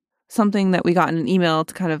something that we got in an email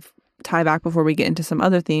to kind of tie back before we get into some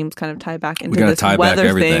other themes, kind of tie back into this tie weather back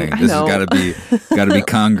everything. thing. This has got to be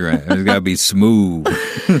congruent. It's got to be smooth.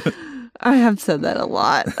 I have said that a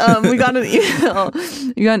lot. We got an email.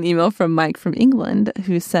 We got an email from Mike from England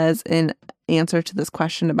who says, in answer to this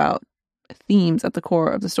question about themes at the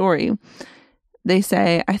core of the story, they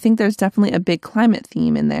say, I think there's definitely a big climate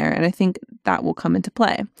theme in there, and I think that will come into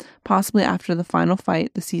play. Possibly after the final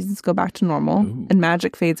fight, the seasons go back to normal and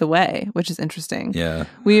magic fades away, which is interesting. Yeah.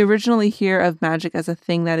 We originally hear of magic as a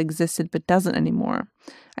thing that existed but doesn't anymore.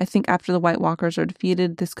 I think after the White Walkers are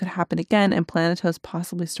defeated, this could happen again, and Planetos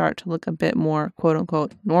possibly start to look a bit more,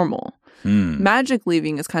 quote-unquote, normal. Magic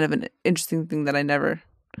leaving is kind of an interesting thing that I never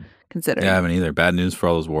considered. Yeah, I haven't either. Bad news for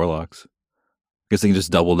all those warlocks. Guess they can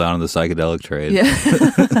just double down on the psychedelic trade. Yeah.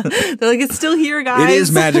 They're like, it's still here, guys. It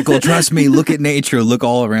is magical. Trust me. Look at nature. Look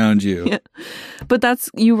all around you. Yeah. But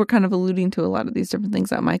you were kind of alluding to a lot of these different things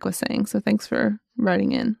that Mike was saying. So thanks for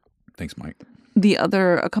writing in. Thanks, Mike.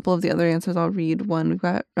 A couple of the other answers I'll read. One, we've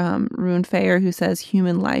got Rune Fayer, who says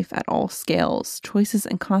human life at all scales, choices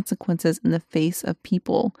and consequences in the face of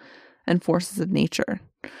people and forces of nature.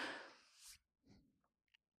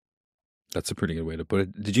 That's a pretty good way to put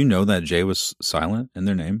it. Did you know that J was silent in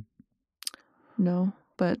their name? No,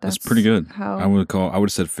 but that's pretty good. How I would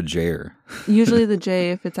have said Fajair. Usually the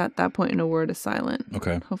J, if it's at that point in a word, is silent.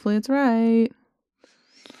 Okay. Hopefully it's right.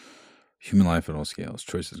 Human life at all scales,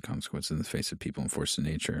 choices and consequences in the face of people and force of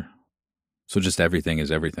nature. So just everything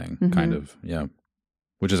is everything, kind of. Yeah.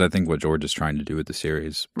 Which is, I think, what George is trying to do with the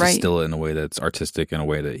series. Right. Distill it in a way that's artistic, in a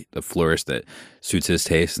way that flourish, that suits his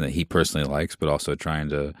taste and that he personally likes, but also trying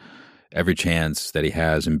to, every chance that he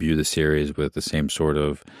has, imbue the series with the same sort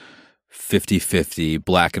of 50-50,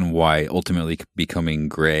 black and white, ultimately becoming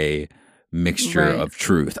gray mixture of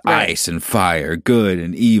truth, ice and fire, good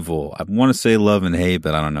and evil. I want to say love and hate,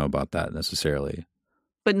 but I don't know about that necessarily.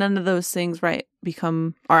 But none of those things, are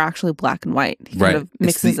actually black and white. He kind of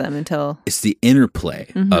mixes them until... It's the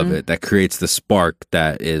interplay of it that creates the spark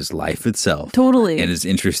that is life itself. Totally. And is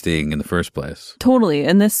interesting in the first place. Totally.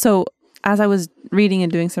 And so as I was reading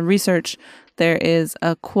and doing some research, there is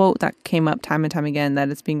a quote that came up time and time again that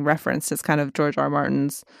is being referenced as kind of George R. R.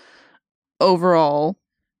 Martin's overall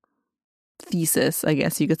thesis, I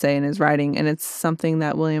guess you could say, in his writing. And it's something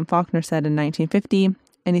that William Faulkner said in 1950.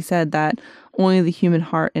 And he said that only the human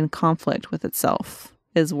heart in conflict with itself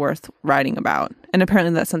is worth writing about. And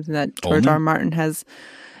apparently that's something that George R. R. Martin has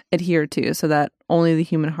adhered to, so that only the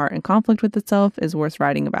human heart in conflict with itself is worth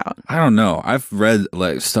writing about. I don't know. I've read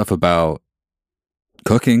stuff about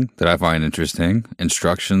cooking that I find interesting,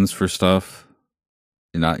 instructions for stuff.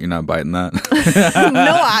 You're not biting that?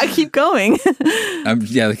 No, I keep going. I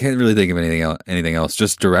can't really think of anything else.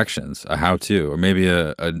 Just directions, a how-to, or maybe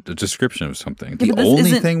a description of something. The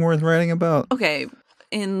only thing worth writing about? Okay,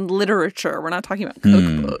 in literature, we're not talking about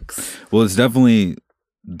cookbooks. Well, it's definitely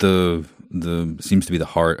the seems to be the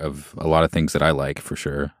heart of a lot of things that I like, for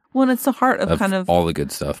sure. Well, and it's the heart of kind of all the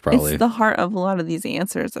good stuff, probably. It's the heart of a lot of these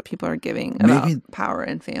answers that people are giving about power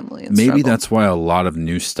and family and maybe struggle. That's why a lot of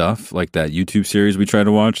new stuff, like that YouTube series we try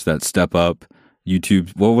to watch, that Step Up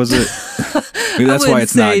YouTube, what was it? Maybe that's why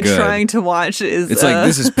it's not good. Trying to watch is it's like,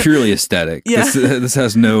 this is purely aesthetic. Yeah. This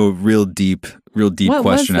has no real deep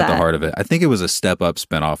question at the heart of it. I think it was a Step Up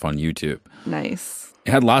spinoff on YouTube. Nice. It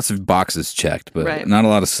had lots of boxes checked, but not a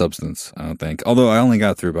lot of substance, I don't think. Although I only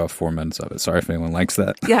got through about 4 minutes of it. Sorry if anyone likes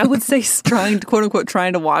that. Yeah, I would say quote unquote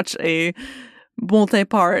trying to watch a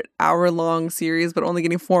multi-part, hour-long series, but only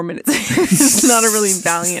getting 4 minutes. It's not a really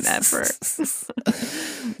valiant effort.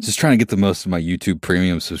 Just trying to get the most of my YouTube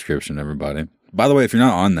Premium subscription, everybody. By the way, if you're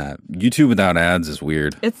not on that, YouTube without ads is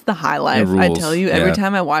weird. It's the high life, I tell you. Every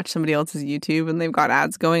time I watch somebody else's YouTube and they've got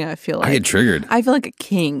ads going, I feel like... I get triggered. I feel like a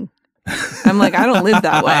king. I'm like, I don't live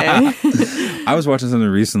that way. I was watching something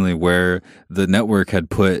recently where the network had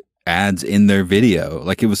put ads in their video.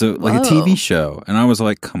 Like it was a TV show. And I was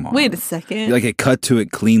like, come on. Wait a second. Like it cut to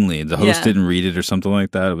it cleanly. The host didn't read it or something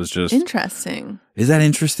like that. It was just... Interesting. Is that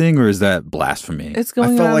interesting or is that blasphemy? It's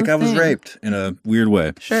going I felt like I was raped in a weird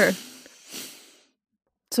way. Sure.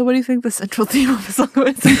 So what do you think the central theme of A Song of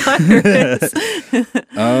Ice and Fire is?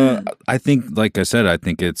 I think, like I said, I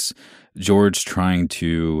think it's George trying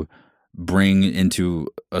to bring into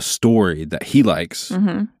a story that he likes,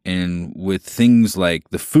 and with things like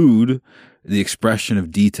the food, the expression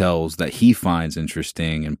of details that he finds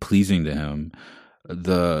interesting and pleasing to him,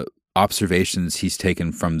 the observations he's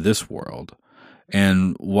taken from this world.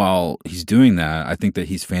 And while he's doing that, I think that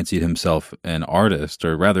he's fancied himself an artist,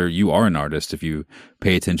 or rather, you are an artist if you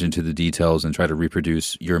pay attention to the details and try to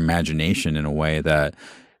reproduce your imagination in a way that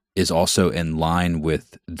is also in line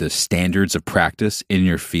with the standards of practice in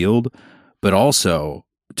your field, but also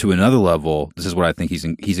to another level. This is what I think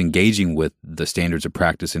he's engaging with the standards of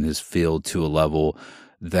practice in his field to a level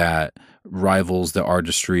that rivals the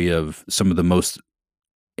artistry of some of the most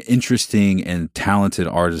interesting and talented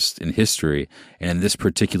artists in history. And in this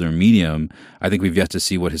particular medium, I think we've yet to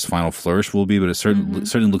see what his final flourish will be, but it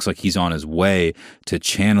certainly looks like he's on his way to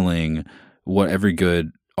channeling what every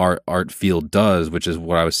good art field does, which is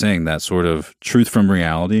what I was saying, that sort of truth from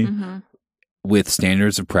reality with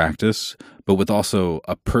standards of practice, but with also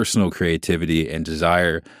a personal creativity and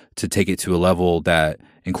desire to take it to a level that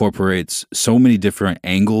incorporates so many different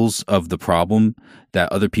angles of the problem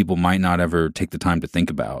that other people might not ever take the time to think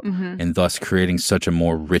about, and thus creating such a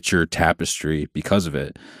more richer tapestry because of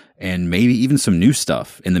it. And maybe even some new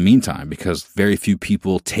stuff in the meantime, because very few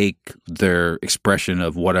people take their expression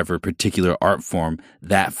of whatever particular art form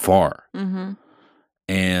that far.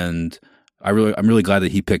 And I'm really glad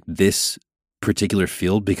that he picked this particular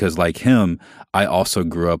field, because like him, I also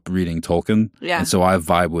grew up reading Tolkien. And so I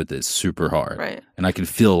vibe with it super hard. Right. And I can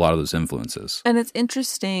feel a lot of those influences. And it's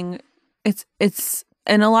interesting. It's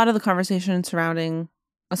and a lot of the conversation surrounding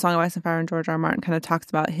A Song of Ice and Fire and George R. R. Martin kind of talks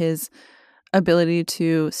about his ability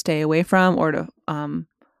to stay away from or to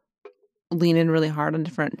lean in really hard on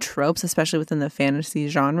different tropes, especially within the fantasy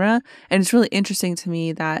genre. And it's really interesting to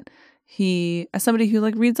me that he, as somebody who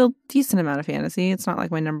like reads a decent amount of fantasy, it's not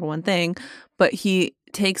like my number one thing, but he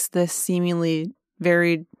takes this seemingly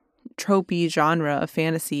very tropey genre of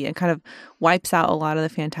fantasy and kind of wipes out a lot of the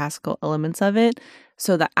fantastical elements of it,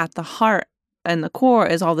 so that at the heart and the core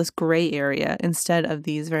is all this gray area instead of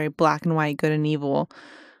these very black and white, good and evil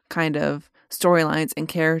kind of storylines and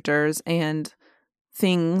characters and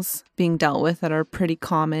things being dealt with that are pretty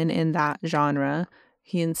common in that genre.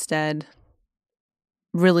 He instead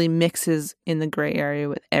really mixes in the gray area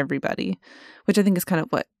with everybody, which I think is kind of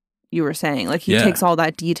what you were saying. Like he takes all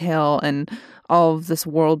that detail and all of this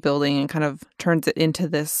world building and kind of turns it into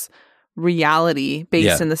this reality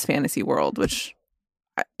based in this fantasy world, which,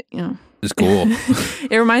 it's cool.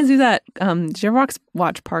 It reminds me that, did you ever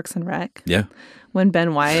watch Parks and Rec? Yeah. When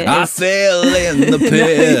Ben Wyatt I fell in the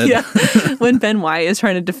pit. When Ben Wyatt is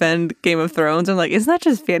trying to defend Game of Thrones, I'm like, isn't that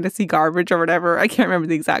just fantasy garbage or whatever? I can't remember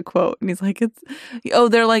the exact quote. And he's like,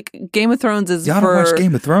 they're like, Game of Thrones is Y'all don't watch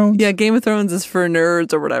Game of Thrones? Yeah, Game of Thrones is for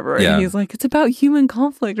nerds or whatever. Yeah. And he's like, it's about human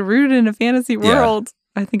conflict rooted in a fantasy world.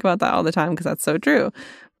 I think about that all the time because that's so true.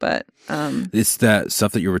 But it's that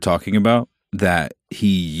stuff that you were talking about that he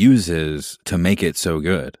uses to make it so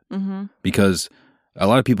good. Because a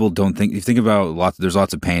lot of people don't think, you think about there's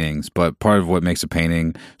lots of paintings, but part of what makes a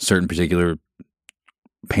painting, certain particular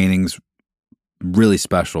paintings, really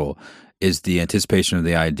special is the anticipation of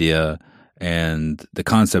the idea and the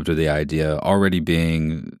concept of the idea already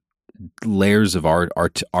being layers of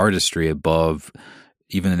artistry above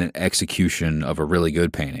even an execution of a really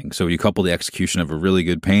good painting. So you couple the execution of a really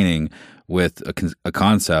good painting with a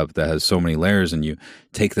concept that has so many layers, and you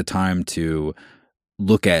take the time to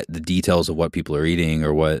look at the details of what people are eating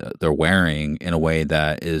or what they're wearing in a way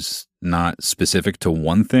that is not specific to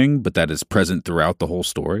one thing, but that is present throughout the whole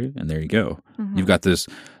story. And there you go. You've got this,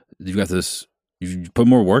 you put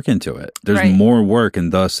more work into it. There's more work,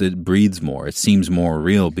 and thus it breathes more. It seems more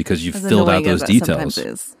real because you've filled out those details.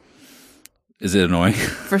 Is it annoying?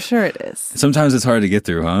 For sure it is. Sometimes it's hard to get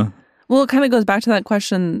through, huh? Well, it kind of goes back to that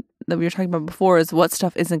question that we were talking about before, is what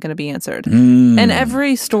stuff isn't going to be answered. And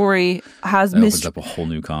every story has mystery. Opens up a whole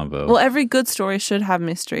new convo. Well, every good story should have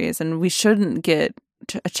mysteries, and we shouldn't get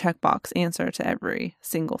a checkbox answer to every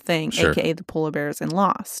single thing, aka the polar bears in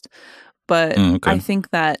Lost. But I think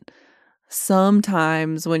that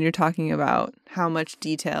sometimes when you're talking about how much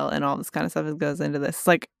detail and all this kind of stuff goes into this,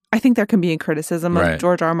 like, I think there can be a criticism of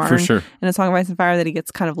George R. R. Martin in A Song of Ice and Fire, that he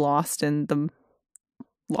gets kind of lost in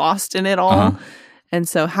it all. And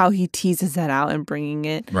so how he teases that out and bringing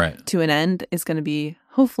it to an end is going to be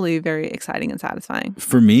hopefully very exciting and satisfying.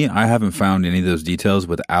 For me, I haven't found any of those details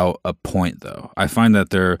without a point, though. I find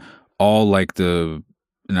that they're all like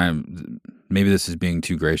maybe this is being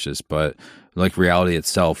too gracious, but like reality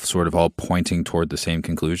itself, sort of all pointing toward the same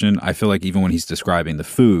conclusion. I feel like even when he's describing the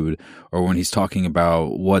food, or when he's talking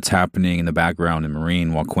about what's happening in the background in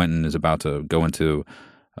Marine while Quentin is about to go into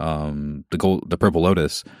the Purple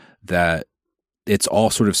Lotus, that it's all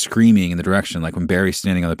sort of screaming in the direction, like when Barry's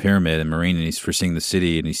standing on the pyramid in Marine and he's foreseeing the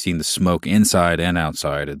city and he's seeing the smoke inside and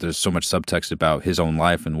outside. There's so much subtext about his own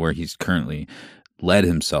life and where he's currently led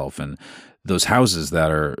himself, and those houses that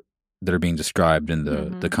are being described, and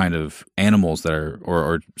the kind of animals that are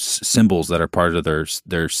or symbols that are part of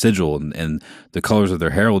their sigil, and the colors of their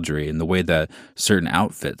heraldry, and the way that certain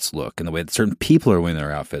outfits look, and the way that certain people are wearing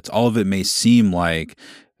their outfits. All of it may seem like,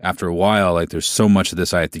 after a while, like there's so much of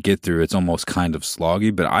this I have to get through, it's almost kind of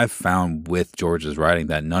sloggy. But I've found with George's writing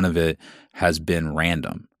that none of it has been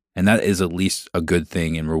random. And that is at least a good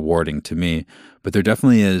thing and rewarding to me. But there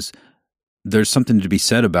definitely is, there's something to be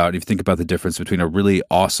said about, if you think about the difference between a really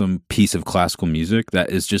awesome piece of classical music that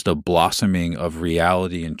is just a blossoming of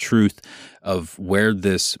reality and truth of where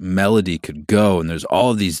this melody could go, and there's all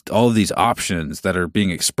of these options that are being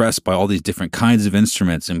expressed by all these different kinds of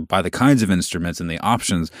instruments, and by the kinds of instruments and the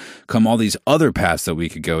options come all these other paths that we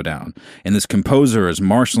could go down, and this composer is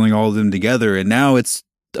marshaling all of them together, and now it's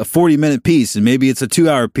a 40-minute piece, and maybe it's a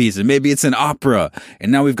 2-hour piece, and maybe it's an opera,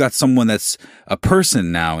 and now we've got someone that's a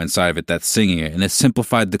person now inside of it that's singing it, and it's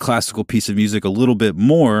simplified the classical piece of music a little bit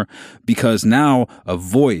more, because now a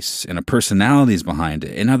voice and a personality is behind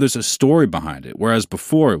it, and now there's a story behind it, whereas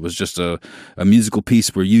before it was just a musical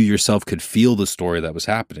piece where you yourself could feel the story that was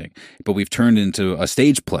happening, but we've turned into a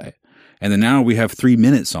stage play, and then now we have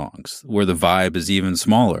 3-minute songs where the vibe is even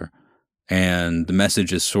smaller. And the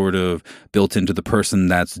message is sort of built into the person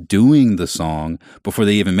that's doing the song before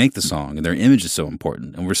they even make the song. And their image is so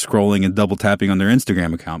important. And we're scrolling and double tapping on their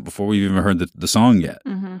Instagram account before we've even heard the song yet.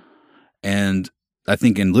 And I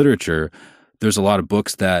think in literature, there's a lot of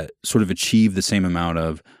books that sort of achieve the same amount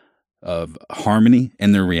of harmony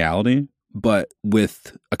in their reality, but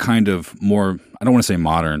with a kind of more, I don't want to say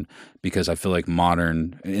modern, because I feel like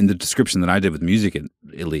modern, in the description that I did with music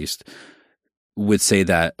at least, would say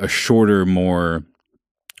that a shorter, more,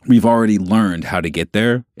 we've already learned how to get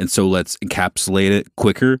there, and so let's encapsulate it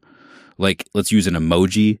quicker. Like, let's use an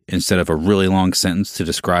emoji instead of a really long sentence to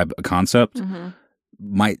describe a concept.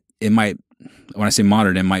 When I say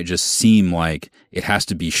modern, it might just seem like it has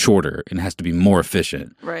to be shorter and it has to be more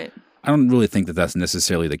efficient. Right. I don't really think that that's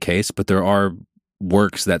necessarily the case, but there are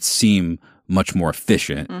works that seem much more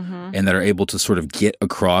efficient and that are able to sort of get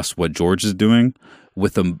across what George is doing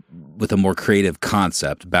with a more creative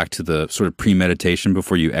concept, back to the sort of premeditation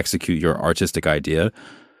before you execute your artistic idea,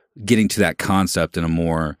 getting to that concept in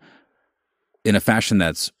a fashion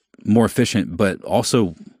that's more efficient, but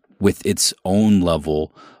also with its own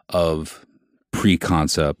level of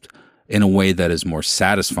pre-concept in a way that is more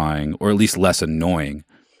satisfying, or at least less annoying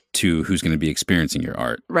to who's going to be experiencing your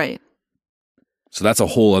art. Right. So that's a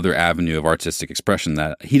whole other avenue of artistic expression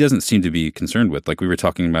that he doesn't seem to be concerned with. Like we were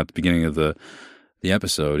talking about at the beginning of the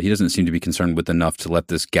episode, he doesn't seem to be concerned with enough to let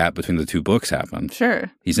this gap between the two books happen.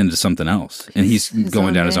 Sure. He's into something else. And he's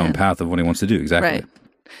going down his own path of what he wants to do. Exactly. Right.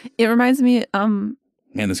 It reminds me, man,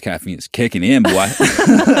 this caffeine is kicking in, boy.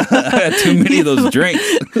 I had too many of those drinks.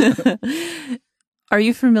 Are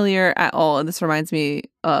you familiar at all, and this reminds me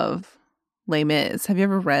of Les Mis. Have you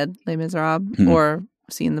ever read Les Miserables or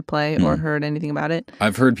seen the play or heard anything about it?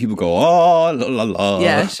 I've heard people go, oh, la, la, la,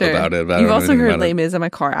 yeah, sure. about it. You've also heard Les Mis in my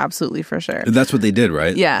car, absolutely, for sure. That's what they did,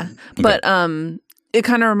 right? Yeah. Okay. But it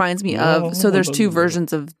kind of reminds me of, so there's two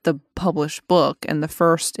versions of the published book, and the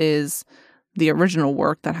first is the original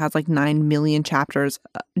work that has like 9 million chapters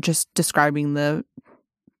just describing the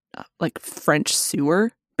like French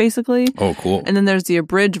sewer, basically. Oh, cool. And then there's the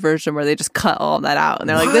abridged version where they just cut all of that out. And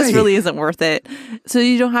they're like, this really isn't worth it. So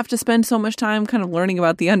you don't have to spend so much time kind of learning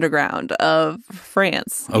about the underground of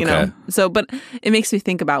France, you know? So, but it makes me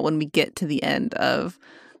think about when we get to the end of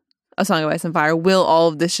A Song of Ice and Fire? Will all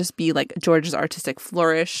of this just be like George's artistic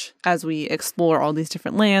flourish as we explore all these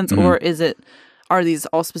different lands? Or are these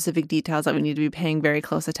all specific details that we need to be paying very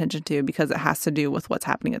close attention to because it has to do with what's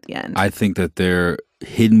happening at the end? I think that they're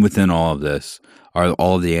hidden within all of this are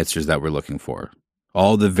all of the answers that we're looking for.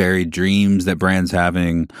 All the varied dreams that Bran's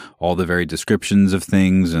having, all the varied descriptions of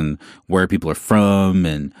things and where people are from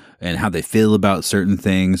and how they feel about certain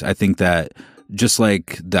things. I think that just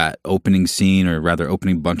like that opening scene, or rather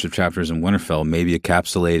opening bunch of chapters in Winterfell, maybe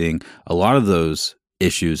encapsulating a lot of those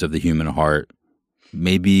issues of the human heart,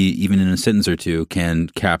 maybe even in a sentence or two, can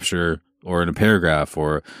capture, or in a paragraph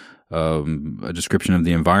or a description of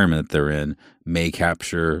the environment that they're in, may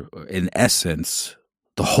capture, in essence,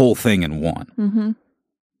 the whole thing in one. Mm-hmm.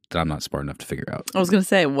 That I'm not smart enough to figure out. I was going to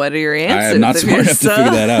say, what are your answers? I am not smart enough to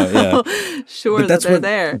figure that out. Yeah, sure, but that's that they're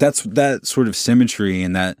there. That's that sort of symmetry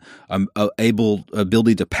and that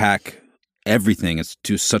ability to pack everything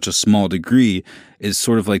to such a small degree is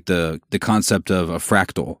sort of like the concept of a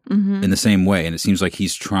fractal in the same way. And it seems like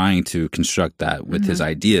he's trying to construct that with his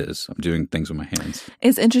ideas. I'm doing things with my hands.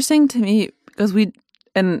 It's interesting to me because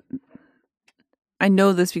and I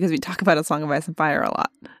know this because we talk about A Song of Ice and Fire a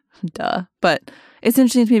lot. Duh. But it's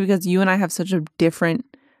interesting to me because you and I have such a different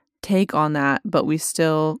take on that, but we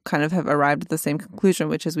still kind of have arrived at the same conclusion,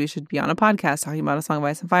 which is we should be on a podcast talking about A Song of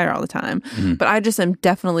Ice and Fire all the time. But I just am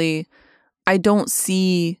definitely, I don't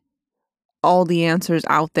see all the answers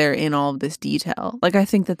out there in all of this detail. Like, I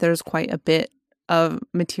think that there's quite a bit of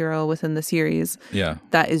material within the series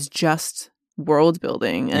that is just world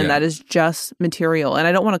building and that is just material. And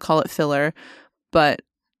I don't want to call it filler, but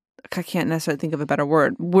I can't necessarily think of a better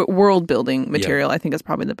word. World building material, I think, is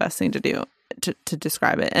probably the best thing to do to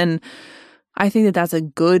describe it. And I think that that's a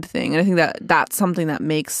good thing. And I think that that's something that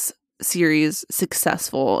makes series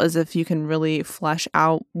successful, is if you can really flesh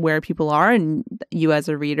out where people are and you as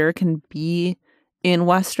a reader can be in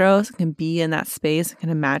Westeros, can be in that space, can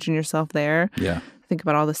imagine yourself there. Yeah. Think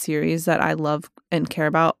about all the series that I love and care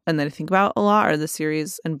about and that I think about a lot are the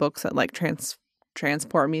series and books that like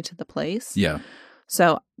transport me to the place. Yeah.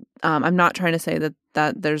 So I'm not trying to say that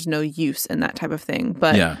there's no use in that type of thing,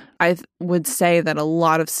 but I would say that a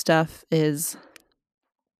lot of stuff can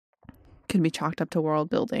be chalked up to world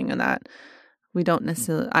building, and that I don't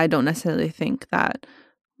necessarily think that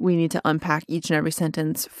we need to unpack each and every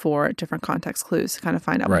sentence for different context clues to kind of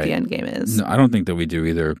find out what the end game is. No, I don't think that we do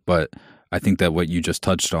either, but I think that what you just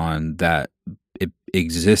touched on, that it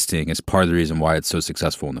existing is part of the reason why it's so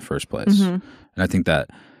successful in the first place. And I think that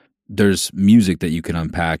there's music that you can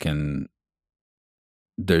unpack, and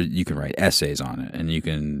you can write essays on it, and you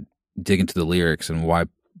can dig into the lyrics and why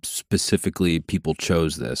specifically people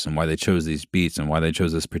chose this and why they chose these beats and why they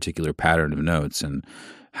chose this particular pattern of notes and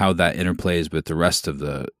how that interplays with the rest of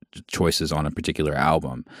the choices on a particular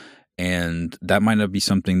album. And that might not be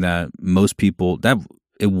something that most people,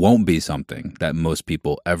 it won't be something that most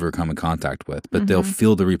people ever come in contact with, but they'll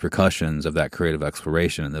feel the repercussions of that creative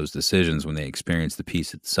exploration and those decisions when they experience the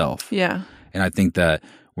piece itself. Yeah. And I think that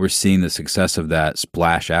we're seeing the success of that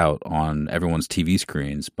splash out on everyone's TV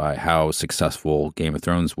screens by how successful Game of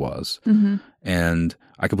Thrones was. And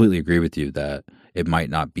I completely agree with you that it might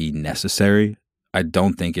not be necessary. I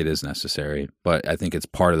don't think it is necessary, but I think it's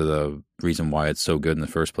part of the reason why it's so good in the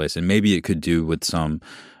first place. And maybe it could do with some,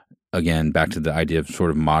 again, back to the idea of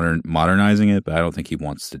sort of modernizing it, but I don't think he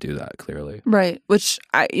wants to do that, clearly. Right, which,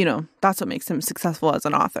 that's what makes him successful as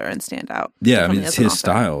an author and stand out. Yeah, I mean, it's his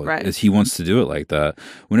style. Right. He wants to do it like that.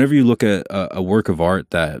 Whenever you look at a work of art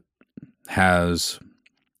that has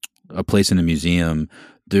a place in a museum,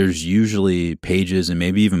 there's usually pages and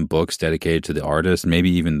maybe even books dedicated to the artist, maybe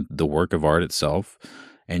even the work of art itself.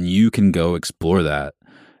 And you can go explore that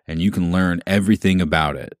and you can learn everything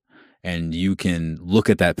about it. And you can look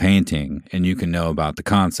at that painting and you can know about the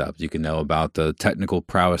concept. You can know about the technical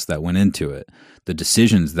prowess that went into it, the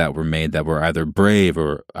decisions that were made that were either brave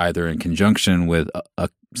or either in conjunction with a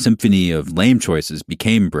symphony of lame choices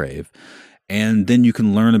became brave. And then you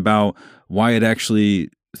can learn about why it actually,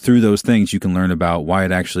 through those things, you can learn about why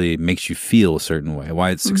it actually makes you feel a certain way, why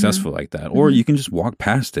it's successful like that. Or you can just walk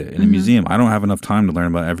past it in a museum. I don't have enough time to learn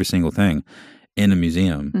about every single thing in a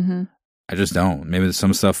museum. I just don't. Maybe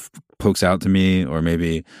some stuff pokes out to me, or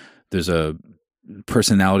maybe there's a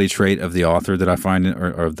personality trait of the author that I find,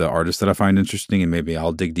 or the artist that I find interesting, and maybe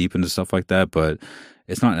I'll dig deep into stuff like that. But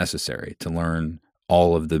it's not necessary to learn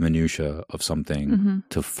all of the minutia of something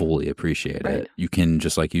to fully appreciate it. You can,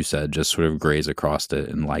 just like you said, just sort of graze across it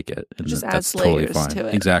and like it. And just that's add totally layers fine. to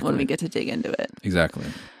it Exactly. when we get to dig into it. Exactly.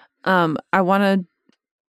 I want to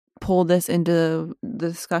pull this into the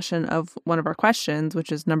discussion of one of our questions,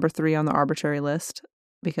 which is number 3 on the arbitrary list.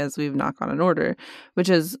 because we've not gone in order, which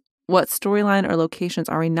is what storyline or locations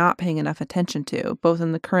are we not paying enough attention to, both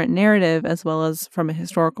in the current narrative as well as from a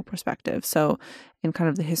historical perspective. So in kind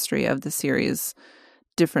of the history of the series,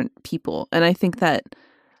 different people. And I think that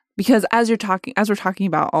because as we're talking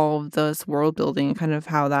about all of this world building and kind of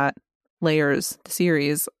how that layers the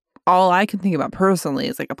series, all I can think about personally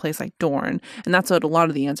is like a place like Dorne. And that's what a lot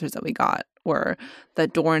of the answers that we got were,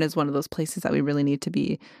 that Dorne is one of those places that we really need to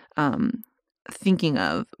be thinking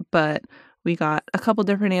of. But we got a couple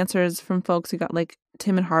different answers from folks. We got like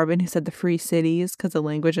Tim and Harbin, who said the free cities because the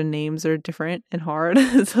language and names are different and hard.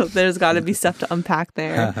 So there's got to be stuff to unpack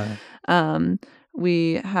there.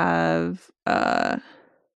 We have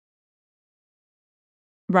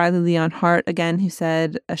Riley Leon Hart again, who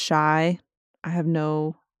said Asshai.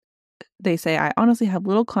 They say, I honestly have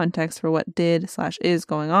little context for what did/is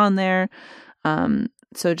going on there.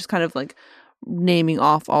 So just kind of like naming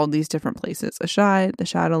off all these different places. Asshai, the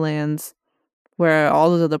Shadowlands, where all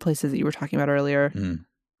those other places that you were talking about earlier.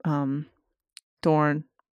 Dorne.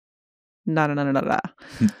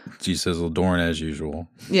 G Sizzle, Dorne as usual.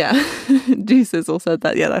 Yeah. G Sizzle said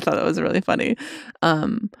that. Yeah, I thought that was really funny.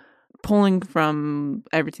 Pulling from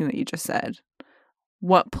everything that you just said,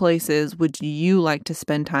 what places would you like to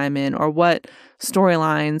spend time in, or what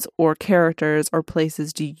storylines or characters or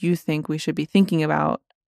places do you think we should be thinking about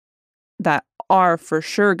that are for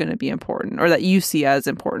sure going to be important, or that you see as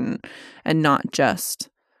important, and not just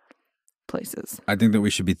places? I think that we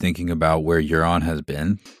should be thinking about where Euron has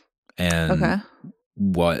been and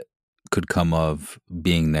what could come of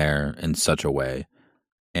being there in such a way.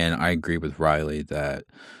 And I agree with Riley that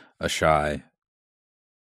Asshai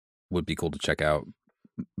would be cool to check out,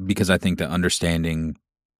 because I think that understanding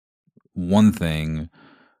one thing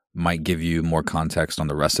might give you more context on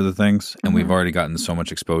the rest of the things. And we've already gotten so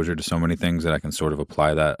much exposure to so many things that I can sort of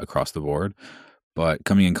apply that across the board. But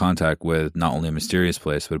coming in contact with not only a mysterious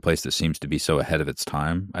place, but a place that seems to be so ahead of its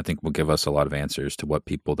time, I think will give us a lot of answers to what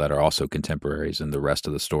people that are also contemporaries in the rest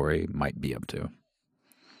of the story might be up to.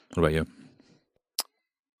 What about you?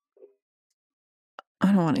 I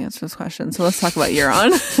don't want to answer this question, so let's talk about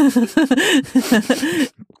Euron.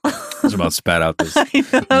 I was about to spat out this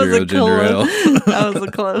that zero gender ale. That was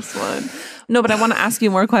a close one. No, but I want to ask you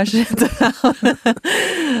more questions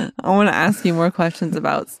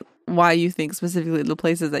about why you think specifically the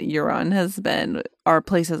places that Euron has been are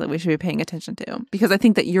places that we should be paying attention to. Because I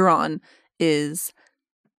think that Euron is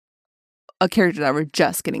a character that we're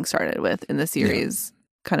just getting started with in the series.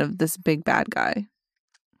 Kind of this big bad guy.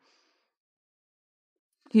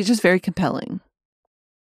 He's just very compelling.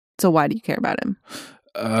 So why do you care about him?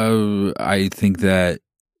 I think that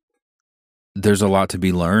there's a lot to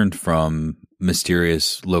be learned from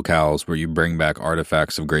mysterious locales where you bring back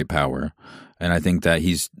artifacts of great power. And I think that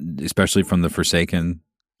he's, especially from the Forsaken,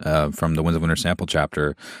 from the Winds of Winter sample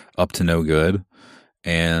chapter, up to no good.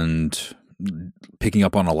 And picking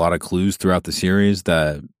up on a lot of clues throughout the series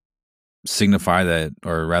that signify that,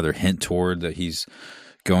 or rather hint toward that he's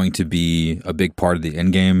going to be a big part of the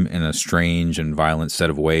endgame in a strange and violent set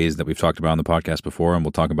of ways that we've talked about on the podcast before, and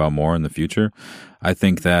we'll talk about more in the future. I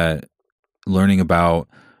think that learning about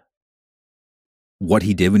what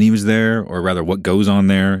he did when he was there, or rather what goes on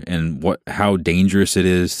there, and how dangerous it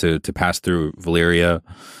is to pass through Valyria,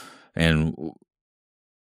 and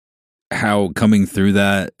how coming through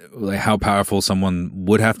that, like how powerful someone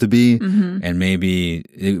would have to be, and maybe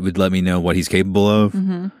it would let me know what he's capable of.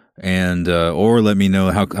 And or let me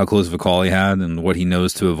know how close of a call he had and what he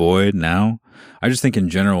knows to avoid now. I just think in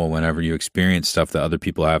general, whenever you experience stuff that other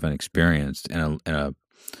people haven't experienced in a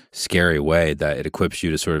scary way, that it equips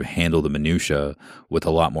you to sort of handle the minutia with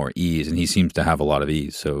a lot more ease. And he seems to have a lot of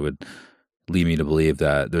ease. So it would lead me to believe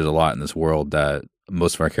that there's a lot in this world that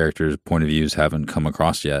most of our characters' point of views haven't come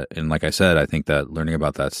across yet. And like I said, I think that learning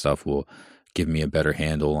about that stuff will give me a better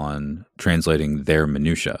handle on translating their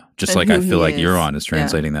minutia. Just like I feel like Euron is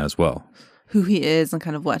translating that as well. Who he is and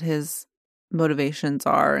kind of what his motivations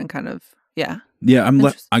are and kind of, Yeah,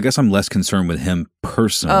 I guess I'm less concerned with him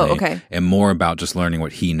personally and more about just learning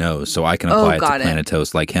what he knows so I can apply it to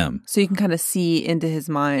Planetos like him. So you can kind of see into his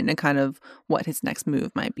mind and kind of what his next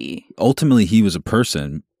move might be. Ultimately, he was a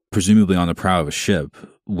person, presumably on the prow of a ship,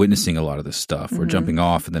 witnessing a lot of this stuff, or jumping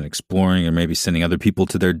off and then exploring, or maybe sending other people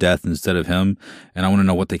to their death instead of him. And I want to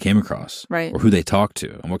know what they came across, right? Or who they talked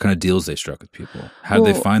to, and what kind of deals they struck with people. How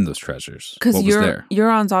did they find those treasures? Because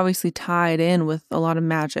Euron's obviously tied in with a lot of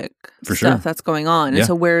magic stuff that's going on. And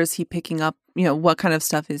so where is he picking up, what kind of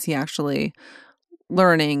stuff is he actually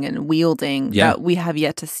learning and wielding that we have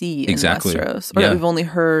yet to see in Westeros, or that we've only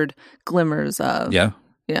heard glimmers of? Yeah,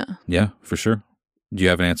 for sure. Do you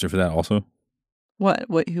have an answer for that also? What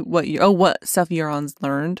what stuff Euron's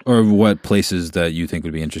learned? Or what places that you think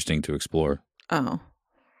would be interesting to explore? Oh,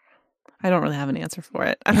 I don't really have an answer for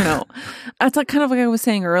it. I don't know. It's like kind of like I was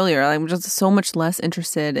saying earlier. I'm just so much less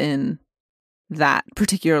interested in that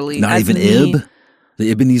particularly. Not even Ib?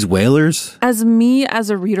 The Ibonese whalers? As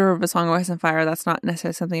a reader of A Song of Ice and Fire, that's not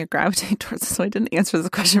necessarily something I gravitate towards. So I didn't answer this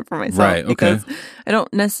question for myself. Right, okay. Because I don't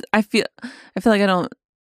I feel like I don't,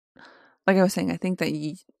 like I was saying, I think that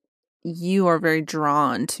you are very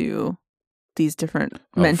drawn to these different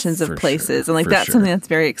mentions of places. Sure, and like that's something that's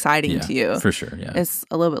very exciting to you. For sure, yeah. It's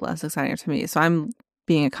a little bit less exciting to me. So I'm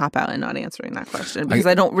being a cop-out and not answering that question because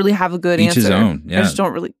I don't really have a good answer. Each his own, yeah. I just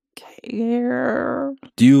don't really care.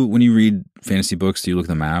 Do you, when you read fantasy books, do you look at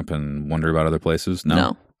the map and wonder about other places?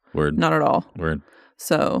 No. Word. Not at all. Word.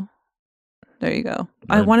 So there you go. Word.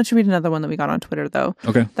 I wanted to read another one that we got on Twitter, though.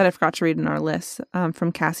 Okay. That I forgot to read in our list,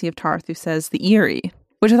 from Cassie of Tarth, who says the Eyrie,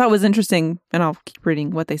 which I thought was interesting, and I'll keep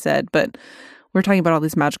reading what they said, but we're talking about all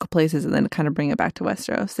these magical places and then kind of bring it back to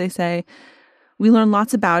Westeros. They say, we learn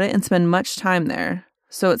lots about it and spend much time there.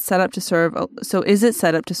 So is it set up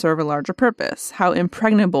to serve a larger purpose? How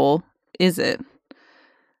impregnable is it?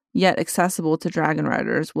 Yet accessible to dragon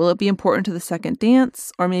riders. Will it be important to the Second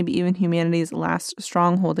Dance, or maybe even humanity's last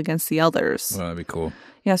stronghold against the Elders? Well, that'd be cool.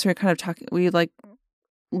 Yeah, so we're kind of talking. We like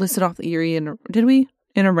listed off the Eyrie, did we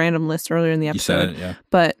in a random list earlier in the episode? You said it, yeah.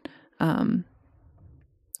 But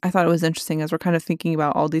I thought it was interesting as we're kind of thinking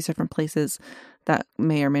about all these different places that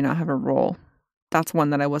may or may not have a role. That's one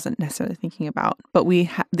that I wasn't necessarily thinking about. But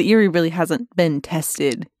the Eyrie really hasn't been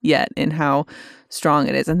tested yet in how strong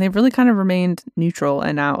it is. And they've really kind of remained neutral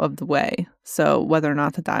and out of the way. So whether or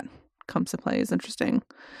not that comes to play is interesting.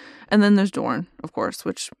 And then there's Dorne, of course,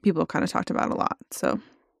 which people have kind of talked about a lot. So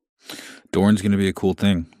Dorne's going to be a cool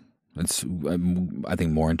thing. It's, I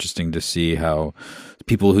think, more interesting to see how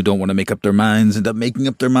people who don't want to make up their minds end up making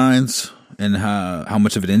up their minds, and how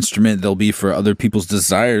much of an instrument they'll be for other people's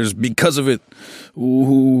desires because of it.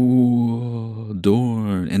 Ooh,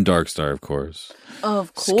 Dorne. And Darkstar, of course.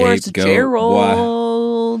 Of course,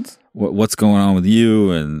 Gerald. What's going on with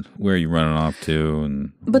you, and where are you running off to,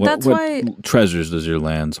 and that's why treasures does your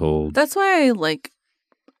lands hold? That's why,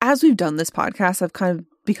 as we've done this podcast, I've kind of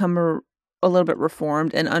become a little bit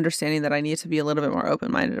reformed and understanding that I need to be a little bit more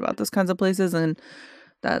open-minded about those kinds of places, and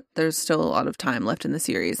that there's still a lot of time left in the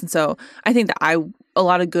series. And so I think that a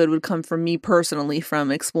lot of good would come from me personally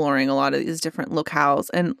from exploring a lot of these different locales.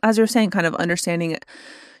 And as you're saying, kind of understanding it,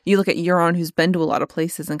 you look at Euron, who's been to a lot of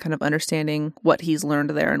places, and kind of understanding what he's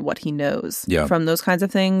learned there and what he knows from those kinds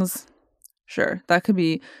of things. Sure, that could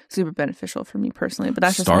be super beneficial for me personally, but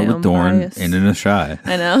that's just my own Dorne bias. and in a shy.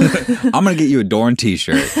 I know. I'm gonna get you a Dorne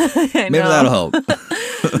t-shirt. Maybe that'll help.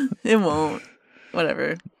 It won't.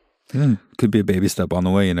 Whatever. Could be a baby step on the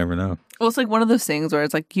way. You never know. Well, it's like one of those things where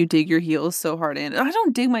it's like you dig your heels so hard in. I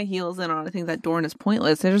don't dig my heels in on. I think that Dorne is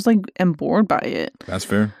pointless. I just am bored by it. That's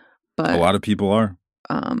fair. But a lot of people are.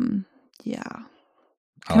 Yeah.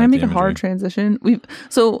 Can I make a hard transition?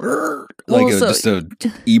 Just a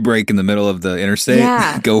e-brake in the middle of the interstate.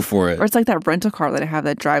 Yeah. Go for it. Or it's like that rental car that I have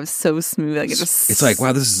that drives so smooth, it's like,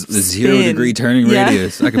 wow, this is a 0-degree turning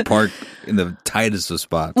radius. I could park in the tightest of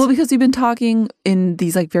spots. Well, because we've been talking in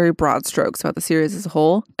these very broad strokes about the series as a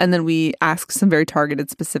whole, and then we asked some very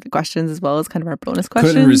targeted, specific questions as well as kind of our bonus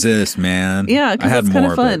questions. Couldn't resist, man. Yeah, because it's kind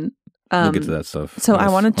of fun. We'll get to that stuff. So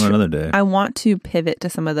on another day. I want to pivot to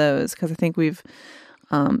some of those because I think we've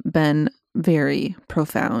been very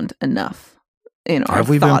profound enough in our Have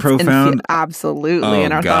we thoughts been profound? Absolutely,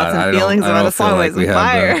 in our thoughts and feelings about A Song of Ice and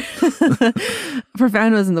Fire.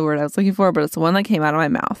 Profound wasn't the word I was looking for, but it's the one that came out of my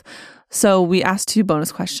mouth. So we asked 2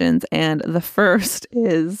 bonus questions, and the first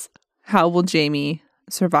is, how will Jaime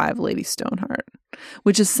survive Lady Stoneheart?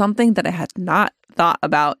 Which is something that I had not thought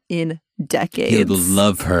about in decades. He'd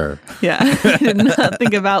love her. Yeah, I did not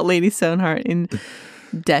think about Lady Stoneheart in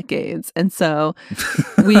decades, and so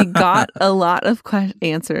we got a lot of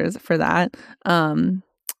answers for that. And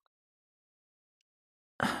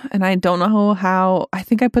I don't know how. I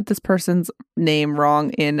think I put this person's name wrong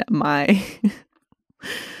in my.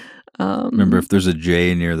 Remember, if there's a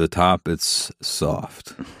J near the top, it's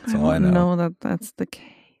soft. That's all I know. No, that's the case.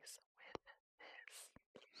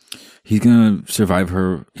 He's gonna survive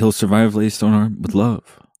her. He'll survive Lady Stoneheart with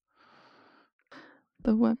love.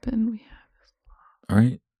 The weapon we have is love. All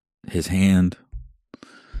right, his hand,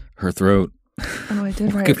 her throat. Oh, I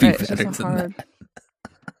did write it right. It's just so hard.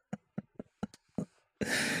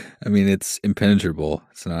 I mean, it's impenetrable.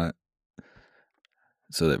 It's not.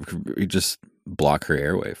 So that we just block her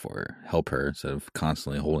airway for her, help her instead of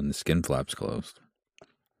constantly holding the skin flaps closed.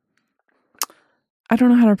 I don't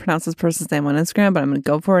know how to pronounce this person's name on Instagram, but I'm going to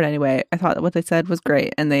go for it anyway. I thought that what they said was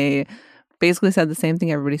great. And they basically said the same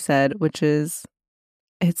thing everybody said, which is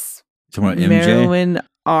it's Merwin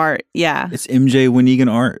Art. Yeah. It's MJ Winigan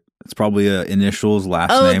Art. It's probably initials,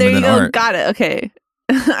 last name, there and you then go. art. Got it. Okay.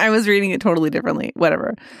 I was reading it totally differently.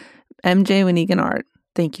 Whatever. MJ Winigan Art.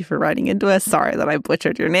 Thank you for writing into us. Sorry that I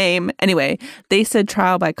butchered your name. Anyway, they said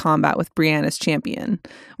trial by combat with Brienne as champion,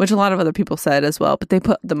 which a lot of other people said as well, but they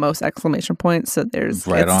put the most exclamation points, so there's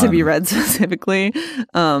it's to be read specifically.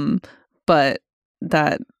 But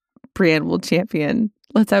that Brienne will champion.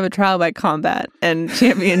 Let's have a trial by combat and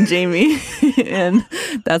champion Jaime, and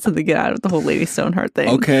that's what they get out of the whole Lady Stoneheart thing.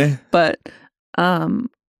 Okay, but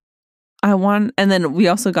and then we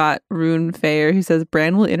also got Rune Fayer, who says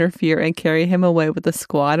Bran will interfere and carry him away with a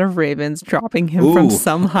squad of ravens, dropping him from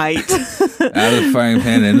some height. Out of the frying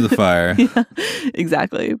pan into the fire. Yeah,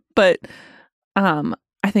 exactly. But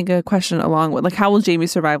I think a question along with, like, how will Jaime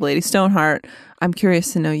survive Lady Stoneheart? I'm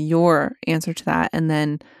curious to know your answer to that. And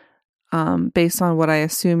then based on what I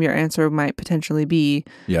assume your answer might potentially be.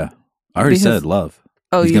 Yeah. I already said love.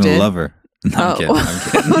 Oh, He's you gonna did? love her. No, I'm kidding.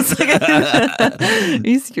 I was like, are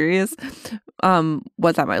you serious?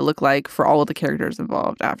 What that might look like for all of the characters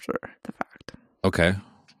involved after the fact. Okay.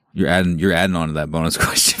 You're adding on to that bonus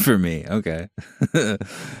question for me. Okay.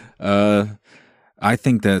 I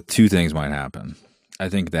think that two things might happen. I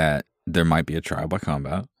think that there might be a trial by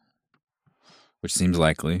combat, which seems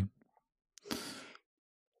likely,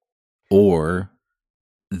 or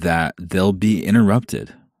that they'll be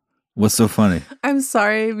interrupted. What's so funny? I'm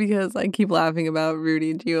sorry because I keep laughing about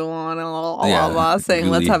Rudy Giuliani and blah, saying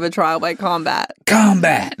really, let's have a trial by combat.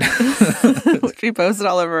 Combat! Which we posted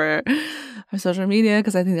all over our social media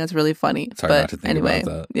because I think that's really funny. It's hard not to think about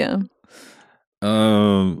that. Yeah.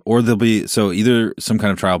 Or there'll be, so either some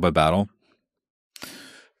kind of trial by battle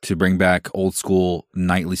to bring back old school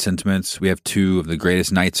knightly sentiments. We have two of the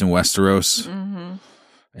greatest knights in Westeros. Mm-hmm.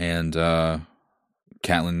 And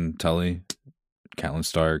Catelyn Tully. Catelyn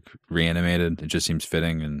Stark reanimated. It just seems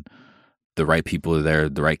fitting, and the right people are there,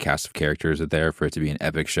 the right cast of characters are there for it to be an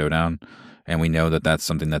epic showdown. And we know that that's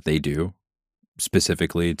something that they do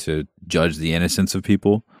specifically to judge the innocence of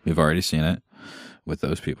people. We've already seen it with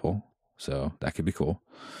those people, so that could be cool.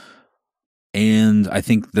 And I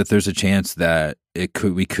think that there's a chance that this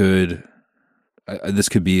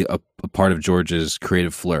could be a part of George's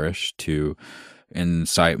creative flourish to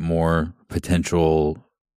incite more potential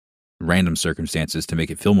random circumstances to make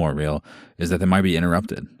it feel more real, is that they might be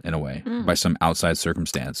interrupted in a way by some outside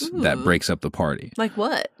circumstance that breaks up the party. Like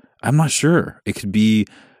what? I'm not sure. It could be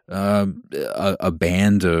a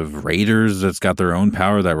band of raiders that's got their own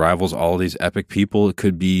power that rivals all these epic people. It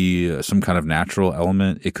could be some kind of natural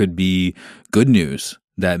element. It could be good news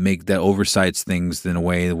that oversights things in a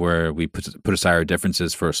way where we put aside our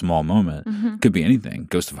differences for a small moment. Mm-hmm. It could be anything.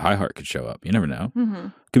 Ghost of Highheart could show up. You never know. Mm-hmm.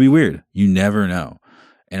 Could be weird. You never know.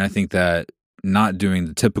 And I think that not doing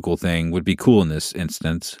the typical thing would be cool in this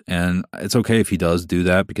instance. And it's okay if he does do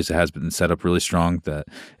that because it has been set up really strong that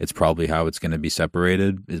it's probably how it's going to be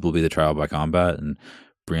separated. It will be the trial by combat, and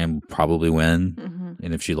Brienne will probably win. Mm-hmm.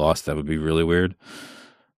 And if she lost, that would be really weird.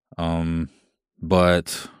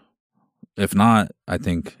 But if not, I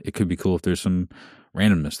think it could be cool if there's some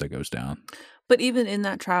randomness that goes down. But even in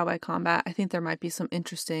that trial by combat, I think there might be some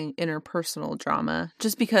interesting interpersonal drama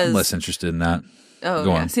just because... I'm less interested in that. Oh,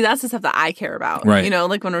 yeah. See, that's the stuff that I care about. Right. You know,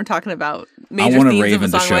 like when we're talking about major I want themes a Raven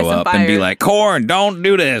of a to song, show up and be like, Corn, don't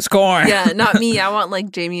do this, Corn. Yeah, not me. I want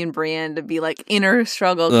like Jaime and Brienne to be like inner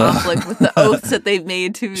struggle conflict with the oaths that they've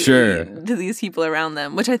made to these people around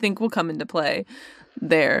them, which I think will come into play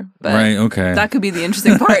there. But right, okay. That could be the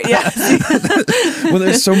interesting part, yeah. Well,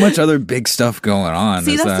 there's so much other big stuff going on.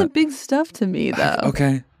 See, that's the big stuff to me, though.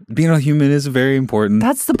 Okay. Being a human is very important.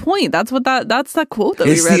 That's the point. That's that quote that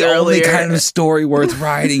we read earlier. It's the only kind of story worth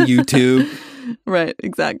writing, YouTube. Right,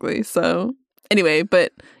 exactly. So anyway,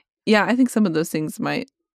 but yeah, I think some of those things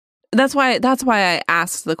might. That's why I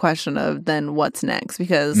asked the question of then what's next,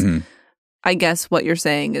 because I guess what you're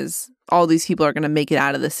saying is all these people are going to make it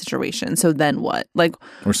out of this situation. So then what? Like,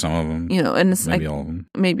 or some of them, you know, and it's maybe all of them.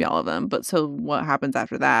 Maybe all of them. But so what happens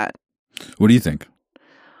after that? What do you think?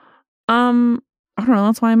 I don't know.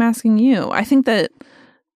 That's why I'm asking you. I think that,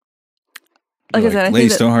 like I said, Lady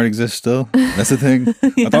Stoneheart exists still. That's the thing.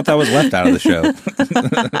 Yeah. I thought that was left out of the show.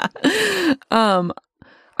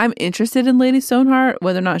 I'm interested in Lady Stoneheart,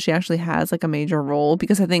 whether or not she actually has like a major role,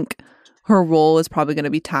 because I think her role is probably going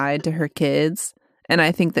to be tied to her kids, and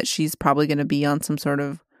I think that she's probably going to be on some sort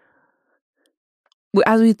of.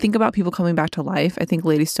 As we think about people coming back to life, I think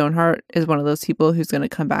Lady Stoneheart is one of those people who's going to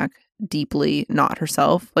come back deeply not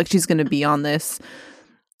herself. Like she's going to be on this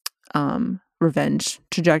revenge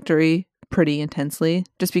trajectory pretty intensely,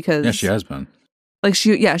 just because. Yeah, she has been. Like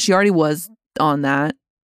she already was on that.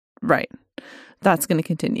 Right. That's going to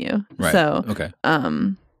continue. Right. So, okay.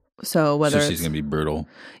 So whether she's going to be brutal.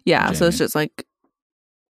 Yeah. So it's just like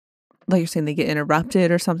you're saying, they get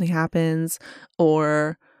interrupted or something happens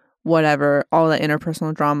or whatever. All that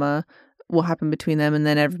interpersonal drama will happen between them, and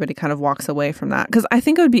then everybody kind of walks away from that. Because I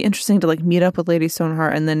think it would be interesting to like meet up with Lady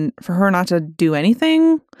Stoneheart and then for her not to do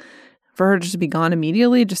anything. For her just to be gone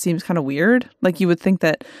immediately just seems kind of weird. Like you would think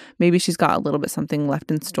that maybe she's got a little bit something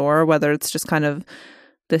left in store, whether it's just kind of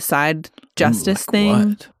this side justice thing.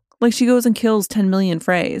 What? Like she goes and kills 10 million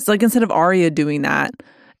Freys. Like instead of Arya doing that,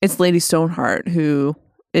 it's Lady Stoneheart who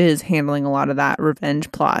is handling a lot of that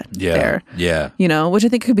revenge plot there. Yeah. You know, which I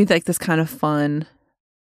think could be like this kind of fun,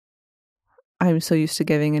 I'm so used to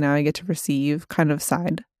giving and now I get to receive kind of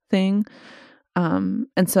side thing.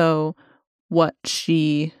 And so what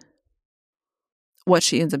she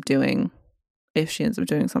ends up doing, if she ends up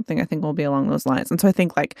doing something, I think will be along those lines. And so I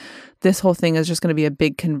think like this whole thing is just going to be a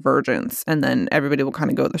big convergence, and then everybody will kind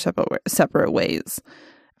of go their separate ways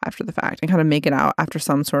after the fact and kind of make it out after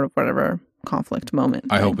some sort of whatever conflict moment.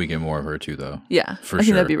 I hope we get more of her too, though. Yeah, for I sure.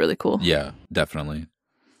 think that'd be really cool. Yeah, definitely.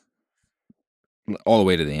 All the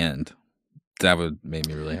way to the end. That would make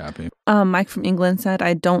me really happy. Mike from England said,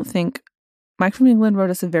 I don't think Mike from England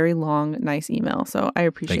wrote us a very long, nice email, so I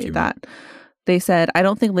appreciate that. They said, I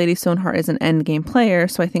don't think Lady Stoneheart is an endgame player,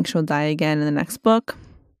 so I think she'll die again in the next book.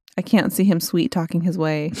 I can't see him sweet talking his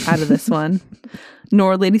way out of this one,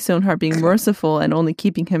 nor Lady Stoneheart being merciful and only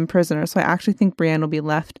keeping him prisoner, so I actually think Brienne will be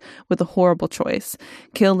left with a horrible choice.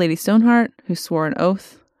 Kill Lady Stoneheart, who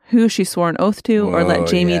she swore an oath to, or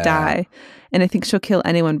let Jaime die. And I think she'll kill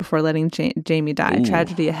anyone before letting Jaime die. Ooh,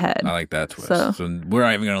 tragedy ahead. I like that twist. So we're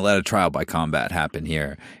not even going to let a trial by combat happen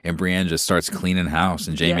here. And Brienne just starts cleaning house,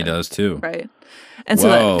 and Jaime does too. Right. And so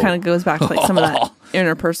that kind of goes back to like some of that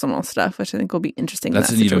interpersonal stuff, which I think will be interesting.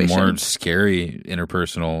 That's in that an even more scary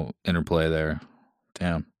interpersonal interplay there.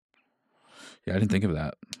 Damn. Yeah, I didn't think of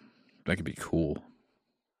that. That could be cool.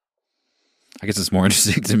 I guess it's more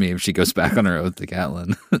interesting to me if she goes back on her oath to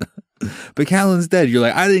Catelyn. But Catelyn's dead. You're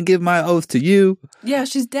like, I didn't give my oath to you. Yeah,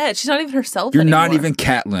 she's dead. She's not even herself You're anymore. not even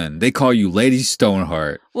Catelyn. They call you Lady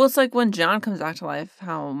Stoneheart. Well, it's like when Jon comes back to life,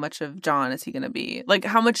 how much of Jon is he going to be? Like,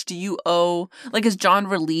 how much do you owe? Like, is Jon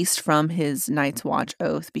released from his Night's Watch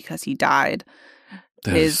oath because he died?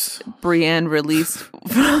 Is Brienne released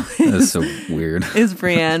from his... That's so weird. Is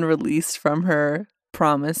Brienne released from her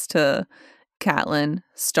promise to Catelyn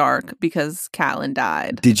Stark because Catelyn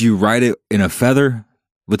died? Did you write it in a feather?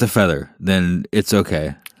 With a feather, then it's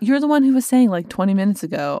okay. You're the one who was saying like 20 minutes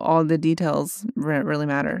ago, all the details really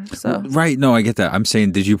matter. So right, no, I get that. I'm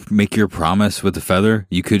saying, did you make your promise with a feather?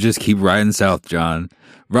 You could just keep riding south, Jon.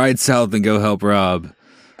 Ride south and go help Robb.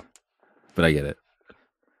 But I get it.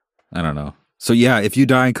 I don't know. So yeah, if you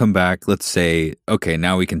die and come back, let's say, okay,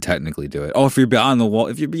 now we can technically do it. Oh, if you're beyond the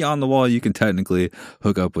wall, you can technically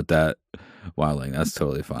hook up with that wildling. That's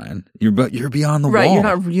totally fine. You're beyond the wall. Right, you're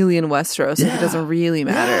not really in Westeros, so it doesn't really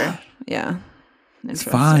matter. Yeah. It's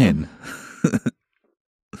fine.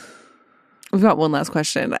 We've got one last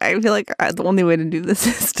question. I feel like the only way to do this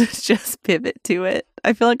is to just pivot to it.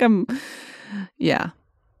 I feel like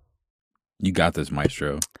You got this,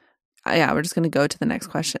 Maestro. Yeah, we're just going to go to the next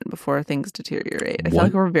question before things deteriorate. I feel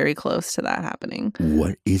like we're very close to that happening.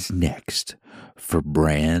 What is next for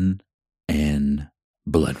Bran and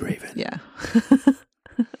Bloodraven? Yeah.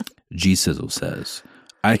 G Sizzle says,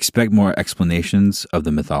 I expect more explanations of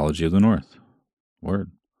the mythology of the North.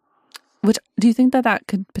 Word. Which, do you think that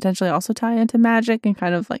could potentially also tie into magic and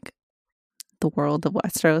kind of like the world of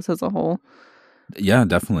Westeros as a whole? Yeah,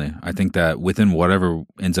 definitely. I think that within whatever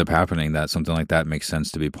ends up happening, that something like that makes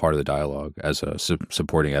sense to be part of the dialogue as a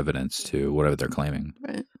supporting evidence to whatever they're claiming.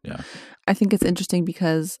 Right. Yeah. I think it's interesting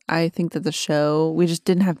because I think that the show, we just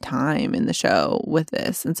didn't have time in the show with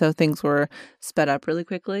this. And so things were sped up really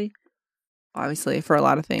quickly, obviously, for a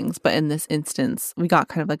lot of things. But in this instance, we got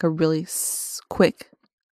kind of like a really quick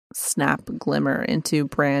snap glimmer into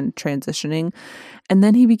Bran transitioning. And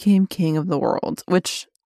then he became king of the world, which...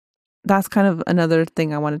 That's kind of another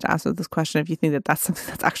thing I wanted to ask with this question, if you think that that's something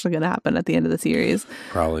that's actually going to happen at the end of the series.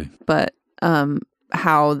 Probably. But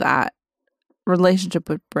how that relationship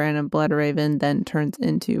with Bran and Bloodraven then turns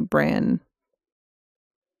into Bran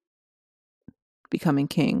becoming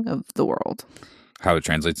king of the world. How it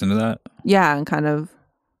translates into that? Yeah, and kind of,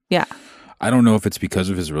 yeah. I don't know if it's because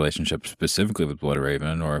of his relationship specifically with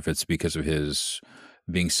Bloodraven or if it's because of his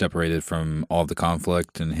being separated from all the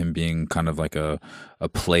conflict and him being kind of like a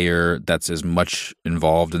player that's as much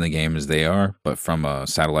involved in the game as they are, but from a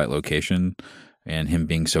satellite location, and him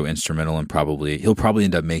being so instrumental, and he'll probably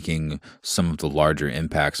end up making some of the larger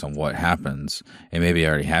impacts on what happens, and maybe he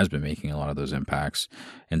already has been making a lot of those impacts.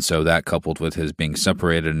 And so that, coupled with his being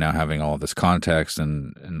separated and now having all of this context,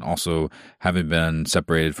 and also having been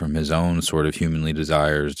separated from his own sort of humanly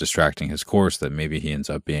desires distracting his course, that maybe he ends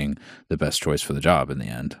up being the best choice for the job in the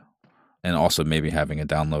end. And also maybe having a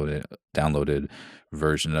downloaded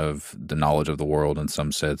version of the knowledge of the world in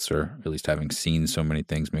some sense, or at least having seen so many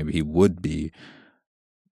things, maybe he would be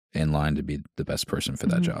in line to be the best person for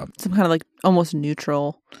that job. Some kind of like almost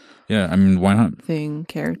neutral. Yeah, I mean, why not?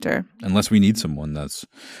 Character. Unless we need someone that's,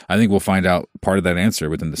 I think we'll find out part of that answer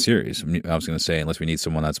within the series. I was going to say, unless we need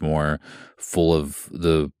someone that's more full of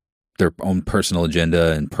their own personal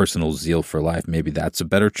agenda and personal zeal for life, maybe that's a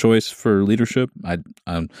better choice for leadership. I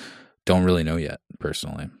don't really know yet,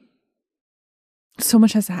 personally. So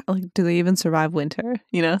much has to do they even survive winter?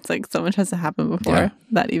 It's like so much has to happen before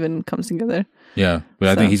that even comes together. Yeah, but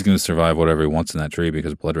I think he's going to survive whatever he wants in that tree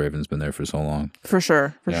because Bloodraven's been there for so long. For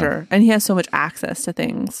sure. And he has so much access to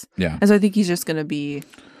things. Yeah. And so I think he's just going to be...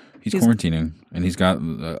 He's quarantining, and he's got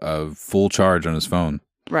a full charge on his phone.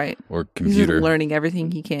 Right. Or computer. He's learning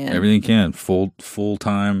everything he can. Everything he can. Full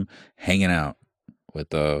time hanging out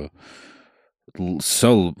with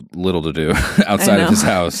so little to do outside of his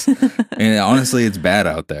house. And honestly, it's bad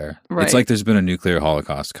out there. Right. It's like there's been a nuclear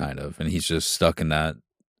holocaust, kind of, and he's just stuck in that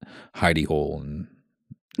hidey hole and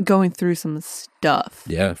going through some stuff.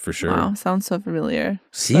 Yeah, for sure. Wow, sounds so familiar.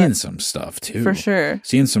 Seeing some stuff too. For sure.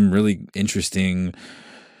 Seeing some really interesting,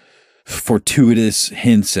 fortuitous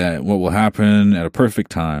hints at what will happen at a perfect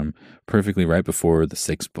time, perfectly right before the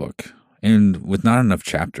 6th book, and with not enough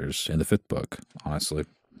chapters in the 5th book, honestly.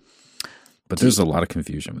 But there's a lot of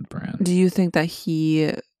confusion with Bran. Do you think that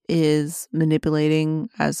he is manipulating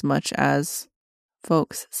as much as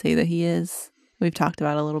folks say that he is? We've talked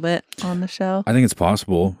about it a little bit on the show. I think it's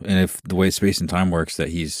possible. And if the way space and time works, that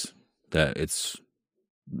it's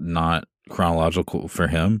not chronological for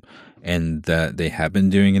him, and that they have been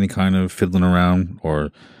doing any kind of fiddling around, or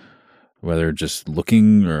whether just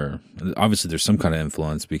looking, or obviously there's some kind of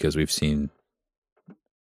influence because we've seen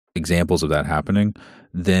examples of that happening,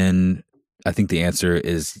 then I think the answer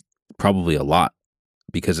is probably a lot,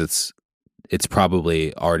 because it's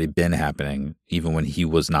probably already been happening even when he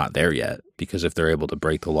was not there yet, because if they're able to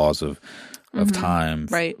break the laws of time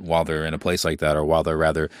while they're in a place like that, or while they're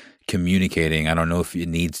rather communicating, I don't know if it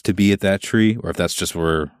needs to be at that tree, or if that's just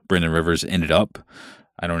where Brynden Rivers ended up.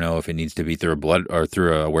 I don't know if it needs to be through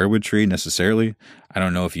through a weirwood tree necessarily. I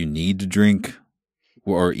don't know if you need to drink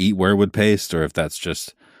or eat weirwood paste, or if that's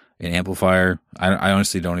just an amplifier. I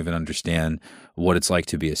honestly don't even understand what it's like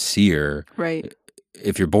to be a seer. Right.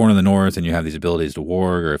 If you're born in the North and you have these abilities to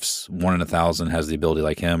warg, or if 1 in 1,000 has the ability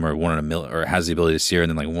like him, or 1 in a million, or has the ability to seer,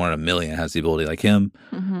 and then like 1 in a million has the ability like him,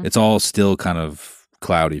 it's all still kind of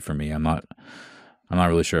cloudy for me. I'm not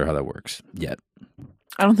really sure how that works yet.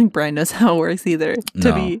 I don't think Bran knows how it works either,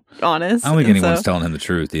 to be honest. I don't think anyone's telling him the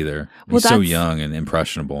truth either. He's so young and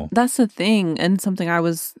impressionable. That's the thing, and something I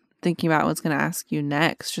was thinking about, I was going to ask you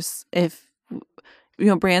next, just if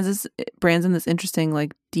Bran's in this interesting,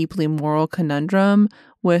 like, deeply moral conundrum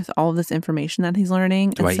with all of this information that he's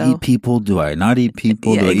learning. Do I eat people? Do I not eat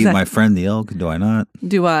people? Do I eat my friend the elk? Do I not?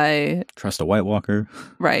 Do I trust a White Walker?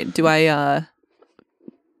 Right. Do I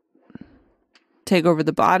take over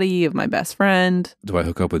the body of my best friend? Do I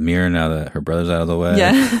hook up with Mira now that her brother's out of the way?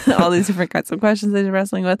 Yeah, all these different kinds of questions that he's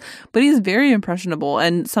wrestling with. But he's very impressionable,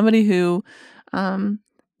 and somebody who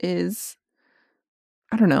is,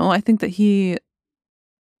 I don't know, I think that he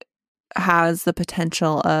has the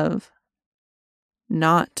potential of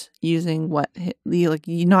not using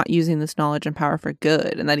not using this knowledge and power for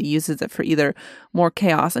good, and that he uses it for either more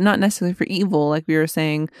chaos and not necessarily for evil. Like we were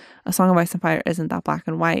saying, A Song of Ice and Fire isn't that black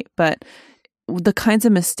and white, but the kinds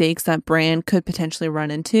of mistakes that Bran could potentially run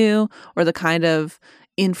into, or the kind of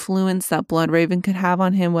influence that Bloodraven could have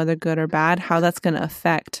on him, whether good or bad, how that's going to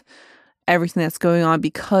affect everything that's going on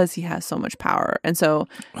because he has so much power. And so,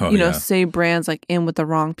 say Bran's like in with the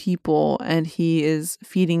wrong people and he is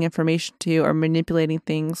feeding information to or manipulating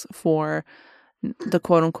things for the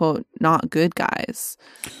quote unquote not good guys.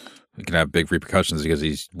 It can have big repercussions because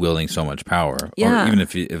he's wielding so much power. Yeah. Or even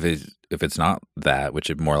if it's not that, which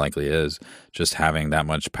it more likely is, just having that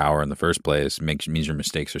much power in the first place means your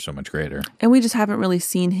mistakes are so much greater. And we just haven't really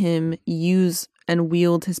seen him use and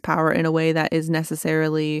wield his power in a way that is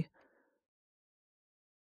necessarily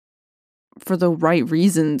for the right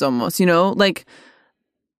reasons, almost, like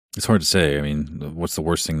It's hard to say. I mean, what's the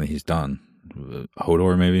worst thing that he's done?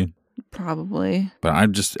 Hodor, maybe? Probably. But I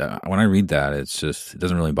just, when I read that, it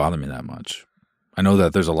doesn't really bother me that much. I know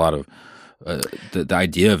that there's a lot of, the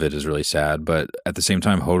idea of it is really sad, but at the same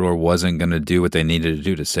time, Hodor wasn't going to do what they needed to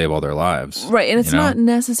do to save all their lives. Right, and it's not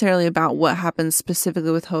necessarily about what happens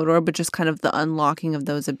specifically with Hodor, but just kind of the unlocking of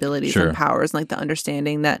those abilities and powers, and like the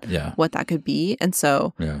understanding that what that could be. And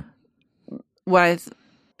so,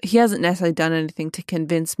 he hasn't necessarily done anything to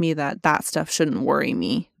convince me that that stuff shouldn't worry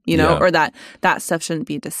me, you know, or that stuff shouldn't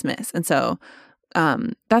be dismissed. And so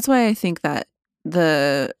that's why I think that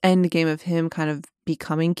the end game of him kind of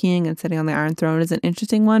becoming king and sitting on the Iron Throne is an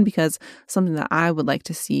interesting one, because something that I would like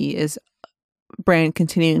to see is Bran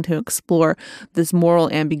continuing to explore this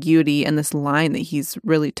moral ambiguity and this line that he's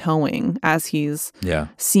really towing as he's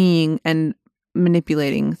seeing and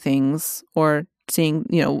manipulating things, or seeing,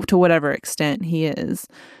 you know, to whatever extent he is.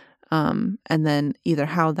 And then either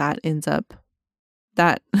how that ends up,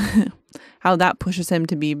 how that pushes him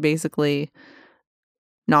to be basically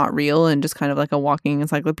not real and just kind of like a walking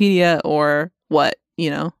encyclopedia, or what, you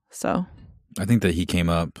know. So I think that he came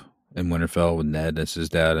up in Winterfell with Ned as his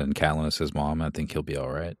dad and Catelyn as his mom. I think he'll be all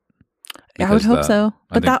right. I would hope so.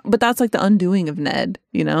 But that's like the undoing of Ned,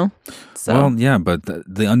 you know? So. Well, yeah, but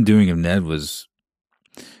the undoing of Ned was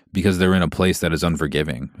because they're in a place that is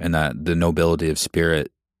unforgiving, and that the nobility of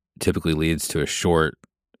spirit typically leads to a short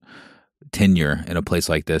tenure in a place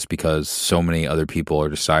like this, because so many other people are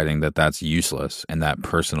deciding that that's useless and that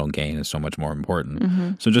personal gain is so much more important.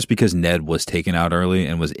 Mm-hmm. So just because Ned was taken out early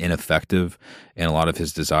and was ineffective in a lot of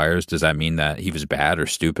his desires, does that mean that he was bad or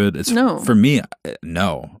stupid? No. For me,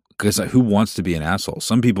 no. Because who wants to be an asshole?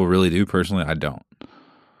 Some people really do. Personally, I don't.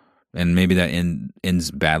 And maybe that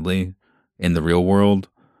ends badly in the real world.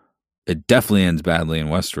 It definitely ends badly in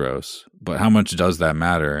Westeros. But how much does that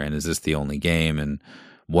matter? And is this the only game? And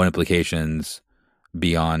what implications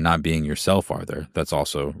beyond not being yourself are there? That's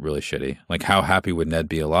also really shitty. Like, how happy would Ned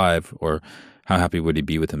be alive, or how happy would he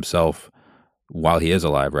be with himself while he is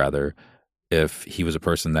alive, rather, if he was a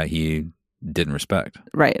person that he didn't respect?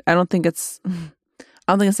 Right. I don't think it's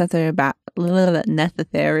necessarily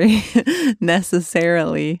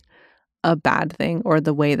a bad thing, or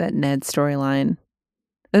the way that Ned's storyline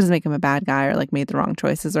doesn't make him a bad guy or like made the wrong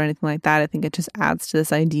choices or anything like that. I think it just adds to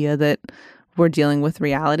this idea that we're dealing with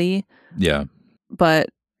reality. Yeah. But,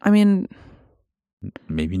 I mean,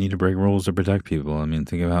 maybe you need to break rules to protect people. I mean,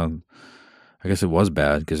 think of how, I guess it was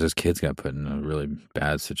bad because his kids got put in a really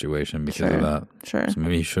bad situation because of that. Sure. So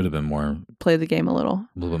maybe he should have been more... Play the game a little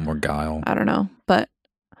bit more guile. I don't know. But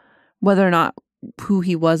whether or not who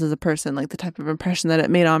he was as a person, like the type of impression that it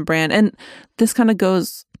made on Bran. And this kind of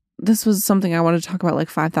goes... This was something I wanted to talk about like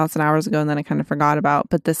 5,000 hours ago, and then I kind of forgot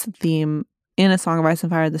about. But this theme in A Song of Ice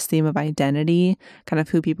and Fire, this theme of identity, kind of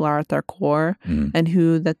who people are at their core, and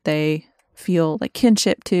who that they feel like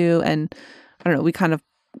kinship to. And I don't know, we kind of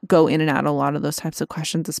go in and out of a lot of those types of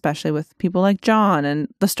questions, especially with people like Jon and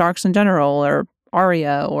the Starks in general, or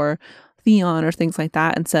Arya or Theon or things like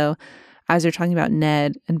that. And so as you're talking about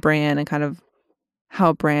Ned and Bran and kind of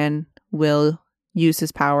how Bran will use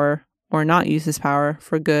his power or not use his power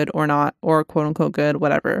for good or not, or quote unquote good,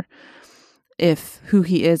 whatever, if who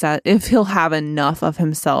he is, if he'll have enough of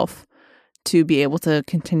himself to be able to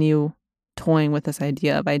continue toying with this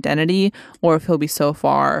idea of identity, or if he'll be so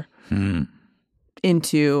far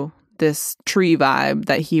into this tree vibe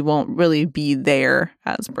that he won't really be there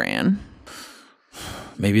as Bran.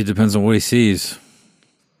 Maybe it depends on what he sees.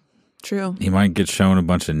 True. He might get shown a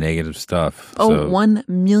bunch of negative stuff. Oh, so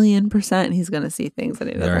 1,000,000% he's going to see things that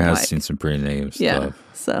he doesn't like. There has seen some pretty negative stuff. Yeah,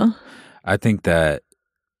 so. I think that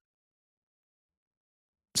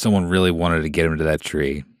someone really wanted to get him to that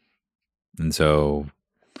tree. And so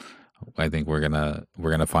I think we're gonna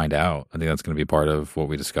find out. I think that's going to be part of what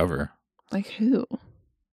we discover. Like who?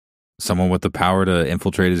 Someone with the power to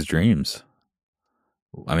infiltrate his dreams.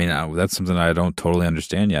 I mean, that's something I don't totally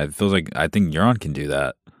understand yet. It feels like I think Euron can do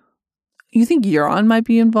that. You think Euron might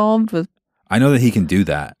be involved with... I know that he can do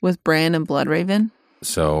that. With Bran and Bloodraven?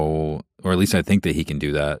 So, or at least I think that he can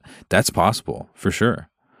do that. That's possible, for sure.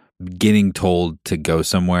 Getting told to go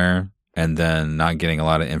somewhere and then not getting a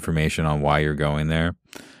lot of information on why you're going there.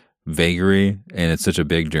 Vagary, and it's such a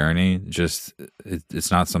big journey. Just,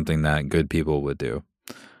 it's not something that good people would do.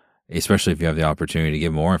 Especially if you have the opportunity to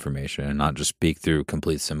give more information and not just speak through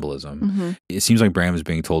complete symbolism. Mm-hmm. It seems like Bran was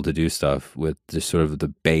being told to do stuff with just sort of the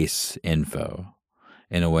base info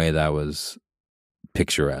in a way that was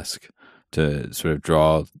picturesque, to sort of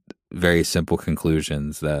draw very simple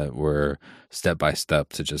conclusions that were step by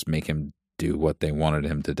step to just make him do what they wanted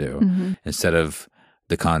him to do. Mm-hmm. Instead of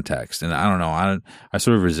the context. And I don't know. I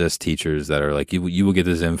sort of resist teachers that are like, you will get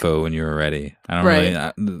this info when you're ready. I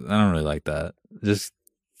don't really like that. Just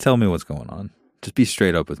tell me what's going on. Just be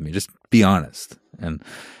straight up with me. Just be honest. And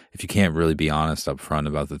if you can't really be honest up front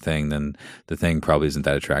about the thing, then the thing probably isn't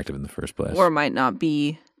that attractive in the first place. Or it might not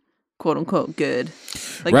be, quote unquote, good.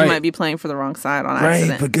 Like you might be playing for the wrong side on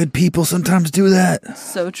accident. Right, but good people sometimes do that.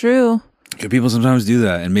 So true. Good people sometimes do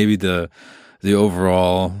that. And maybe the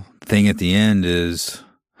overall thing at the end is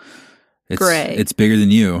gray. It's bigger than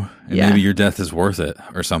you. And maybe your death is worth it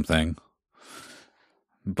or something.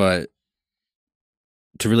 But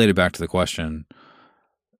to relate it back to the question,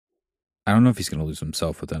 I don't know if he's going to lose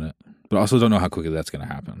himself within it, but I also don't know how quickly that's going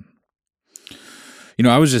to happen. You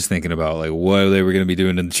know, I was just thinking about like what they were going to be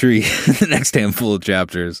doing in the tree in the next handful of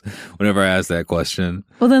chapters whenever I asked that question.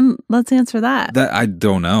 Well, then let's answer that. I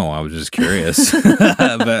don't know. I was just curious.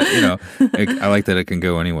 But, you know, I like that it can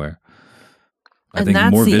go anywhere. I think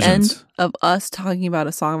that's more the visions. end of us talking about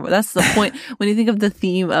a song. That's the point. When you think of the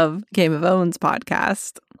theme of Game of Owns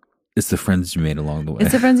podcast, it's the friends you made along the way.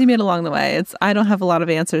 It's the friends you made along the way. I don't have a lot of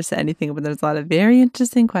answers to anything, but there's a lot of very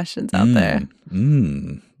interesting questions out there.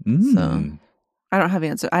 So I don't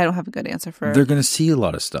have a good answer for. They're going to see a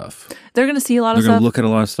lot of stuff. They're going to see a lot of stuff. They're going to look at a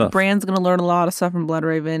lot of stuff. Bran's going to learn a lot of stuff from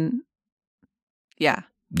Bloodraven. Yeah.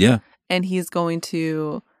 Yeah. And he's going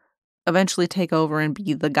to eventually take over and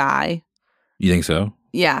be the guy. You think so?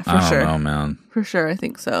 Yeah, for sure. I don't know, man. For sure, I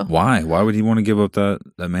think so. Why? Why would he want to give up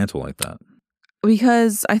that mantle like that?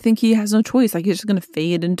 Because I think he has no choice. Like he's just going to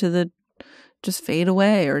fade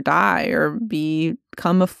away or die or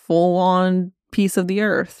become a full-on piece of the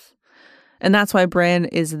earth. And that's why Bran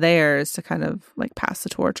is there, is to kind of like pass the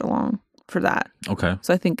torch along for that. Okay.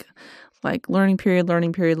 So I think like learning period,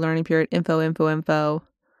 info,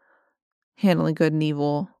 handling good and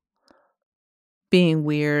evil, being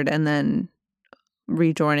weird, and then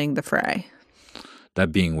rejoining the fray.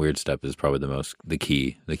 That being weird step is probably the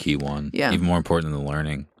key one. Yeah. Even more important than the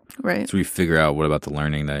learning. Right. So we figure out what about the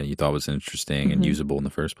learning that you thought was interesting and usable in the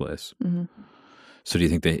first place. Mm-hmm. So do you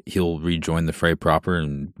think that he'll rejoin the fray proper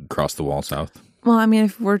and cross the wall south? Well, I mean,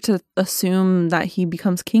 if we're to assume that he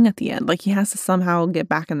becomes king at the end, like he has to somehow get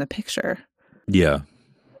back in the picture. Yeah.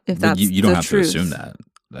 If that's you don't the have truth. to assume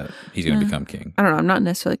that he's going to become king. I don't know. I'm not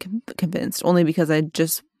necessarily convinced, only because I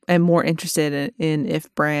just am more interested in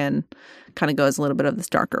if Bran kind of goes a little bit of this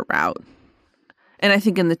darker route. And I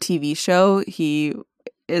think in the TV show,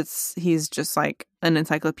 he's just like an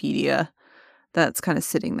encyclopedia that's kind of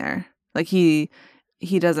sitting there. Like he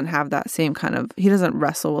doesn't have that same kind of, he doesn't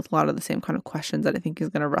wrestle with a lot of the same kind of questions that I think he's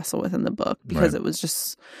going to wrestle with in the book, because it was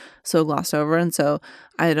just so glossed over. And so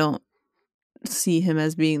I don't see him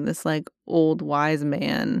as being this like old wise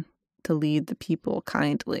man to lead the people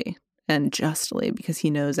kindly and justly because he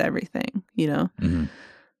knows everything, you know? Mm-hmm.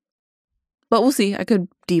 But we'll see. I could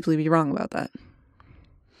deeply be wrong about that.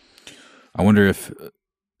 I wonder if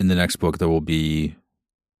in the next book there will be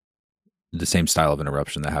the same style of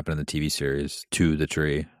interruption that happened in the TV series to the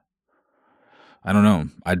tree. I don't know.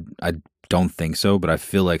 I don't think so, but I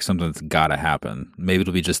feel like something's got to happen. Maybe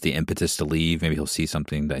it'll be just the impetus to leave. Maybe he'll see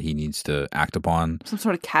something that he needs to act upon. Some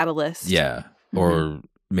sort of catalyst. Yeah. Mm-hmm. Or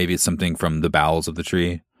maybe it's something from the bowels of the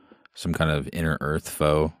tree, some kind of inner earth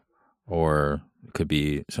foe, or it could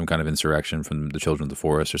be some kind of insurrection from the children of the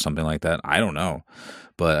forest or something like that. I don't know.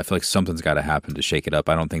 But I feel like something's got to happen to shake it up.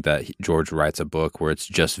 I don't think that George writes a book where it's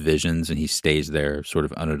just visions and he stays there sort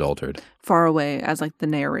of unadulterated. Far away as like the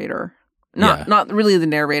narrator. Not really the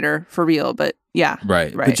narrator for real, but yeah.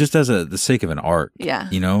 Right. But just as the sake of an arc. Yeah.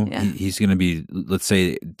 You know, yeah. He's going to be, let's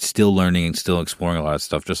say, still learning and still exploring a lot of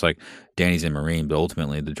stuff, just like Dany's in Meereen, but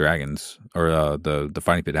ultimately the dragons or the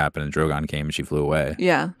fighting pit happened and Drogon came and she flew away.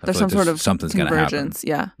 Yeah. There's some sort of something's going to happen.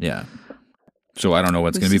 Yeah. Yeah. So I don't know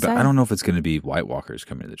what's going to be, but I don't know if it's going to be White Walkers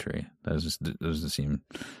coming to the tree. That doesn't seem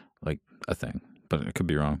like a thing, but it could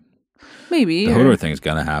be wrong. Maybe. The Hodor thing is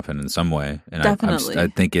going to happen in some way. And definitely. I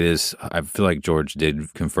think it is. I feel like George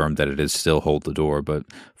did confirm that it is still hold the door, but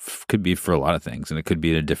could be for a lot of things. And it could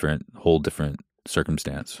be in a whole different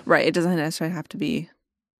circumstance. Right. It doesn't necessarily have to be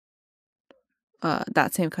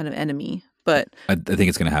that same kind of enemy. But I think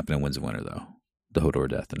it's going to happen in Winds of Winter, though. The Hodor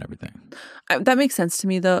death and everything. That makes sense to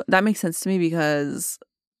me, though. That makes sense to me because,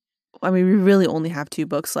 I mean, we really only have 2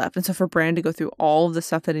 books left. And so for Bran to go through all of the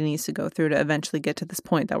stuff that he needs to go through to eventually get to this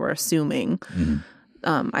point that we're assuming,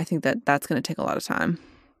 I think that's going to take a lot of time.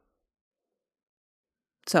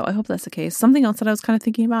 So I hope that's the case. Something else that I was kind of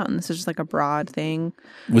thinking about, and this is just like a broad thing.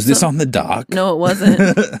 Was this on the dock? No, it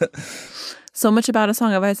wasn't. So much about A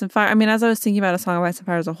Song of Ice and Fire. I mean, as I was thinking about A Song of Ice and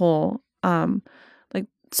Fire as a whole, like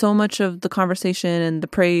so much of the conversation and the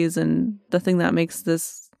praise and the thing that makes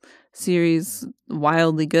this series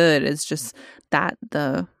wildly good is just that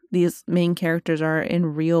these main characters are in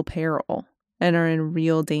real peril and are in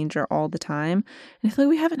real danger all the time. And I feel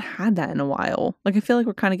like we haven't had that in a while. Like, I feel like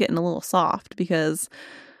we're kind of getting a little soft because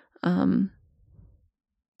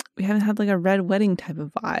we haven't had like a red wedding type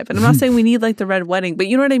of vibe. And I'm not saying we need like the red wedding, but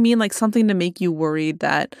you know what I mean? Like something to make you worried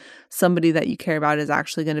that somebody that you care about is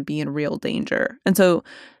actually going to be in real danger. And so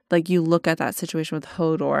like you look at that situation with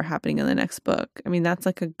Hodor happening in the next book. I mean, that's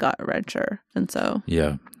like a gut wrencher. And so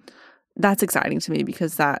yeah, that's exciting to me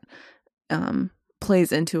because that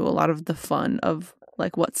plays into a lot of the fun of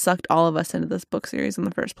like what sucked all of us into this book series in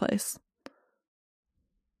the first place.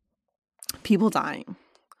 People dying.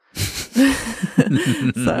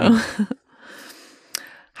 So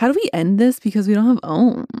how do we end this? Because we don't have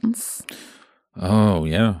owns. Oh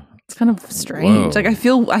yeah, it's kind of strange. Whoa. Like I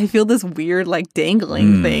feel this weird like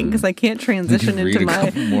dangling thing because I can't transition into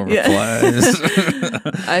my more replies.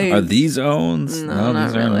 Are these owns? No, not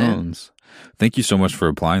these really. Aren't owns. Thank you so much for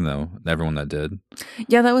replying though, everyone that did.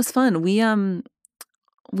 Yeah, that was fun. We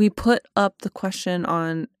put up the question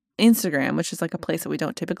on Instagram, which is like a place that we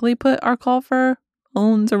don't typically put our call for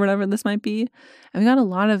owns or whatever this might be, and we got a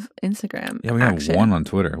lot of Instagram. Yeah, we action. got one on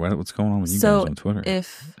Twitter. What's going on with you guys on Twitter?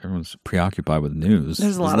 If everyone's preoccupied with news,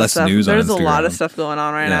 there's a lot of stuff. News there's on a lot of stuff going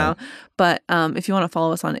on right now. But if you want to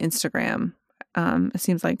follow us on Instagram, it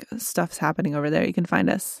seems like stuff's happening over there. You can find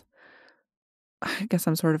us. I guess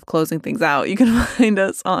I'm sort of closing things out. You can find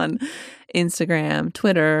us on Instagram,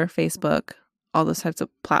 Twitter, Facebook, all those types of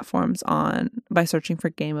platforms by searching for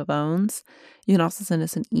Game of Owns. You can also send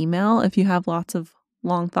us an email if you have lots of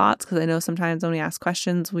long thoughts, because I know sometimes when we ask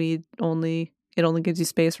questions, it only gives you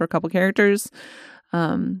space for a couple characters.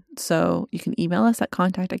 So you can email us at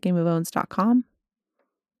contact@gameofowns.com.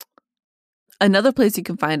 Another place you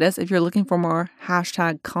can find us if you're looking for more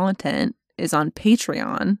hashtag content is on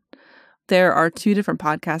Patreon. There are 2 different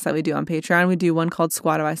podcasts that we do on Patreon. We do one called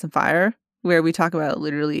Squad of Ice and Fire, where we talk about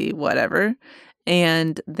literally whatever.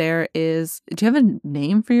 And there is, do you have a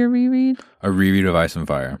name for your reread? A reread of Ice and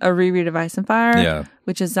Fire. A reread of Ice and Fire? Yeah.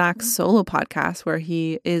 Which is Zach's solo podcast where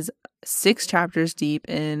he is 6 chapters deep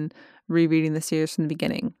in rereading the series from the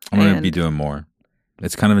beginning. I'm going to be doing more.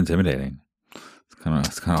 It's kind of intimidating. It's kind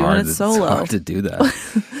of hard. It's hard to do that,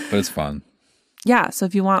 but it's fun. Yeah. So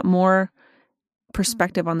if you want more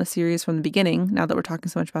perspective on the series from the beginning, now that we're talking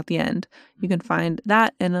so much about the end, you can find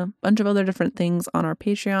that and a bunch of other different things on our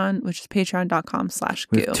Patreon, which is patreon.com/goo.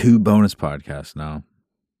 We have 2 bonus podcasts now,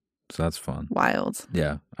 so that's fun. Wild.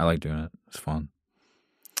 Yeah, I like doing it. It's fun.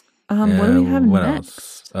 What do we have what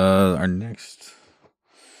next? Else? Our next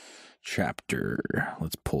chapter,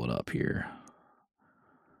 let's pull it up here.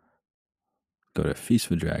 Go to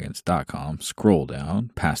feastofdragons.com, scroll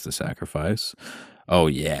down past the sacrifice. Oh,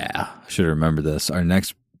 yeah. I should have remembered this. Our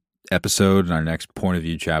next episode and our next point of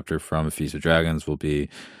view chapter from A Feast of Dragons will be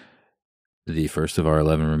the first of our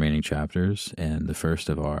 11 remaining chapters and the first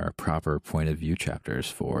of our proper point of view chapters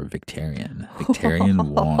for Victarion.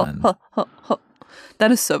 Victarion 1.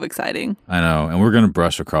 That is so exciting. I know. And we're going to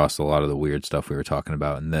brush across a lot of the weird stuff we were talking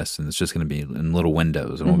about in this, and it's just going to be in little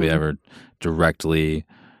windows. It won't be ever directly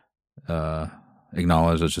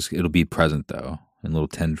acknowledged. It'll be present, though, in little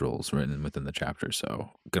tendrils written within the chapter. So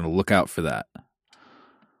going to look out for that.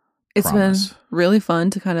 It's been really fun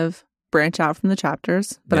to kind of branch out from the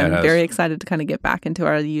chapters, but I'm very excited to kind of get back into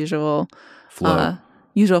our usual flow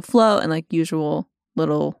and like usual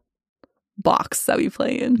little box that we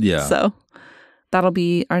play in. Yeah. So that'll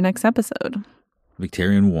be our next episode.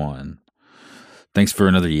 Victarion 1. Thanks for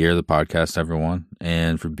another year of the podcast, everyone,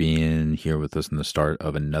 and for being here with us in the start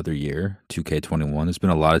of another year, 2K21. There's been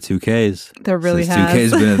a lot of 2Ks. There really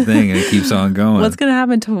has. 2K's been a thing, and it keeps on going. What's going to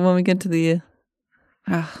happen when we get to the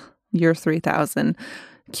year 3000?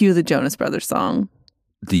 Cue the Jonas Brothers song.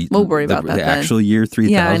 We'll worry about that. The actual year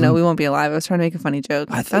 3000? Yeah, I know. We won't be alive. I was trying to make a funny joke.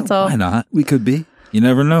 That's all. Why not? We could be. You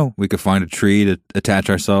never know. We could find a tree to attach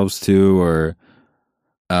ourselves to, or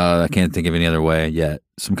I can't think of any other way yet.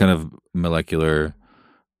 Some kind of molecular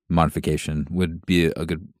modification would be a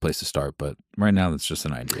good place to start, but right now that's just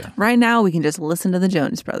an idea. Right now we can just listen to the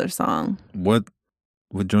Jonas Brothers song. What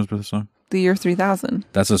Jonas Brothers song? The year 3000.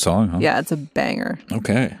 That's a song, huh? Yeah, it's a banger.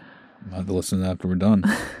 Okay. I'll have to listen to that after we're done.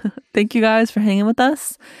 Thank you guys for hanging with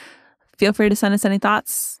us. Feel free to send us any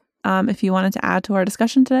thoughts if you wanted to add to our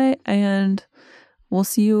discussion today, and we'll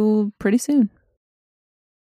see you pretty soon.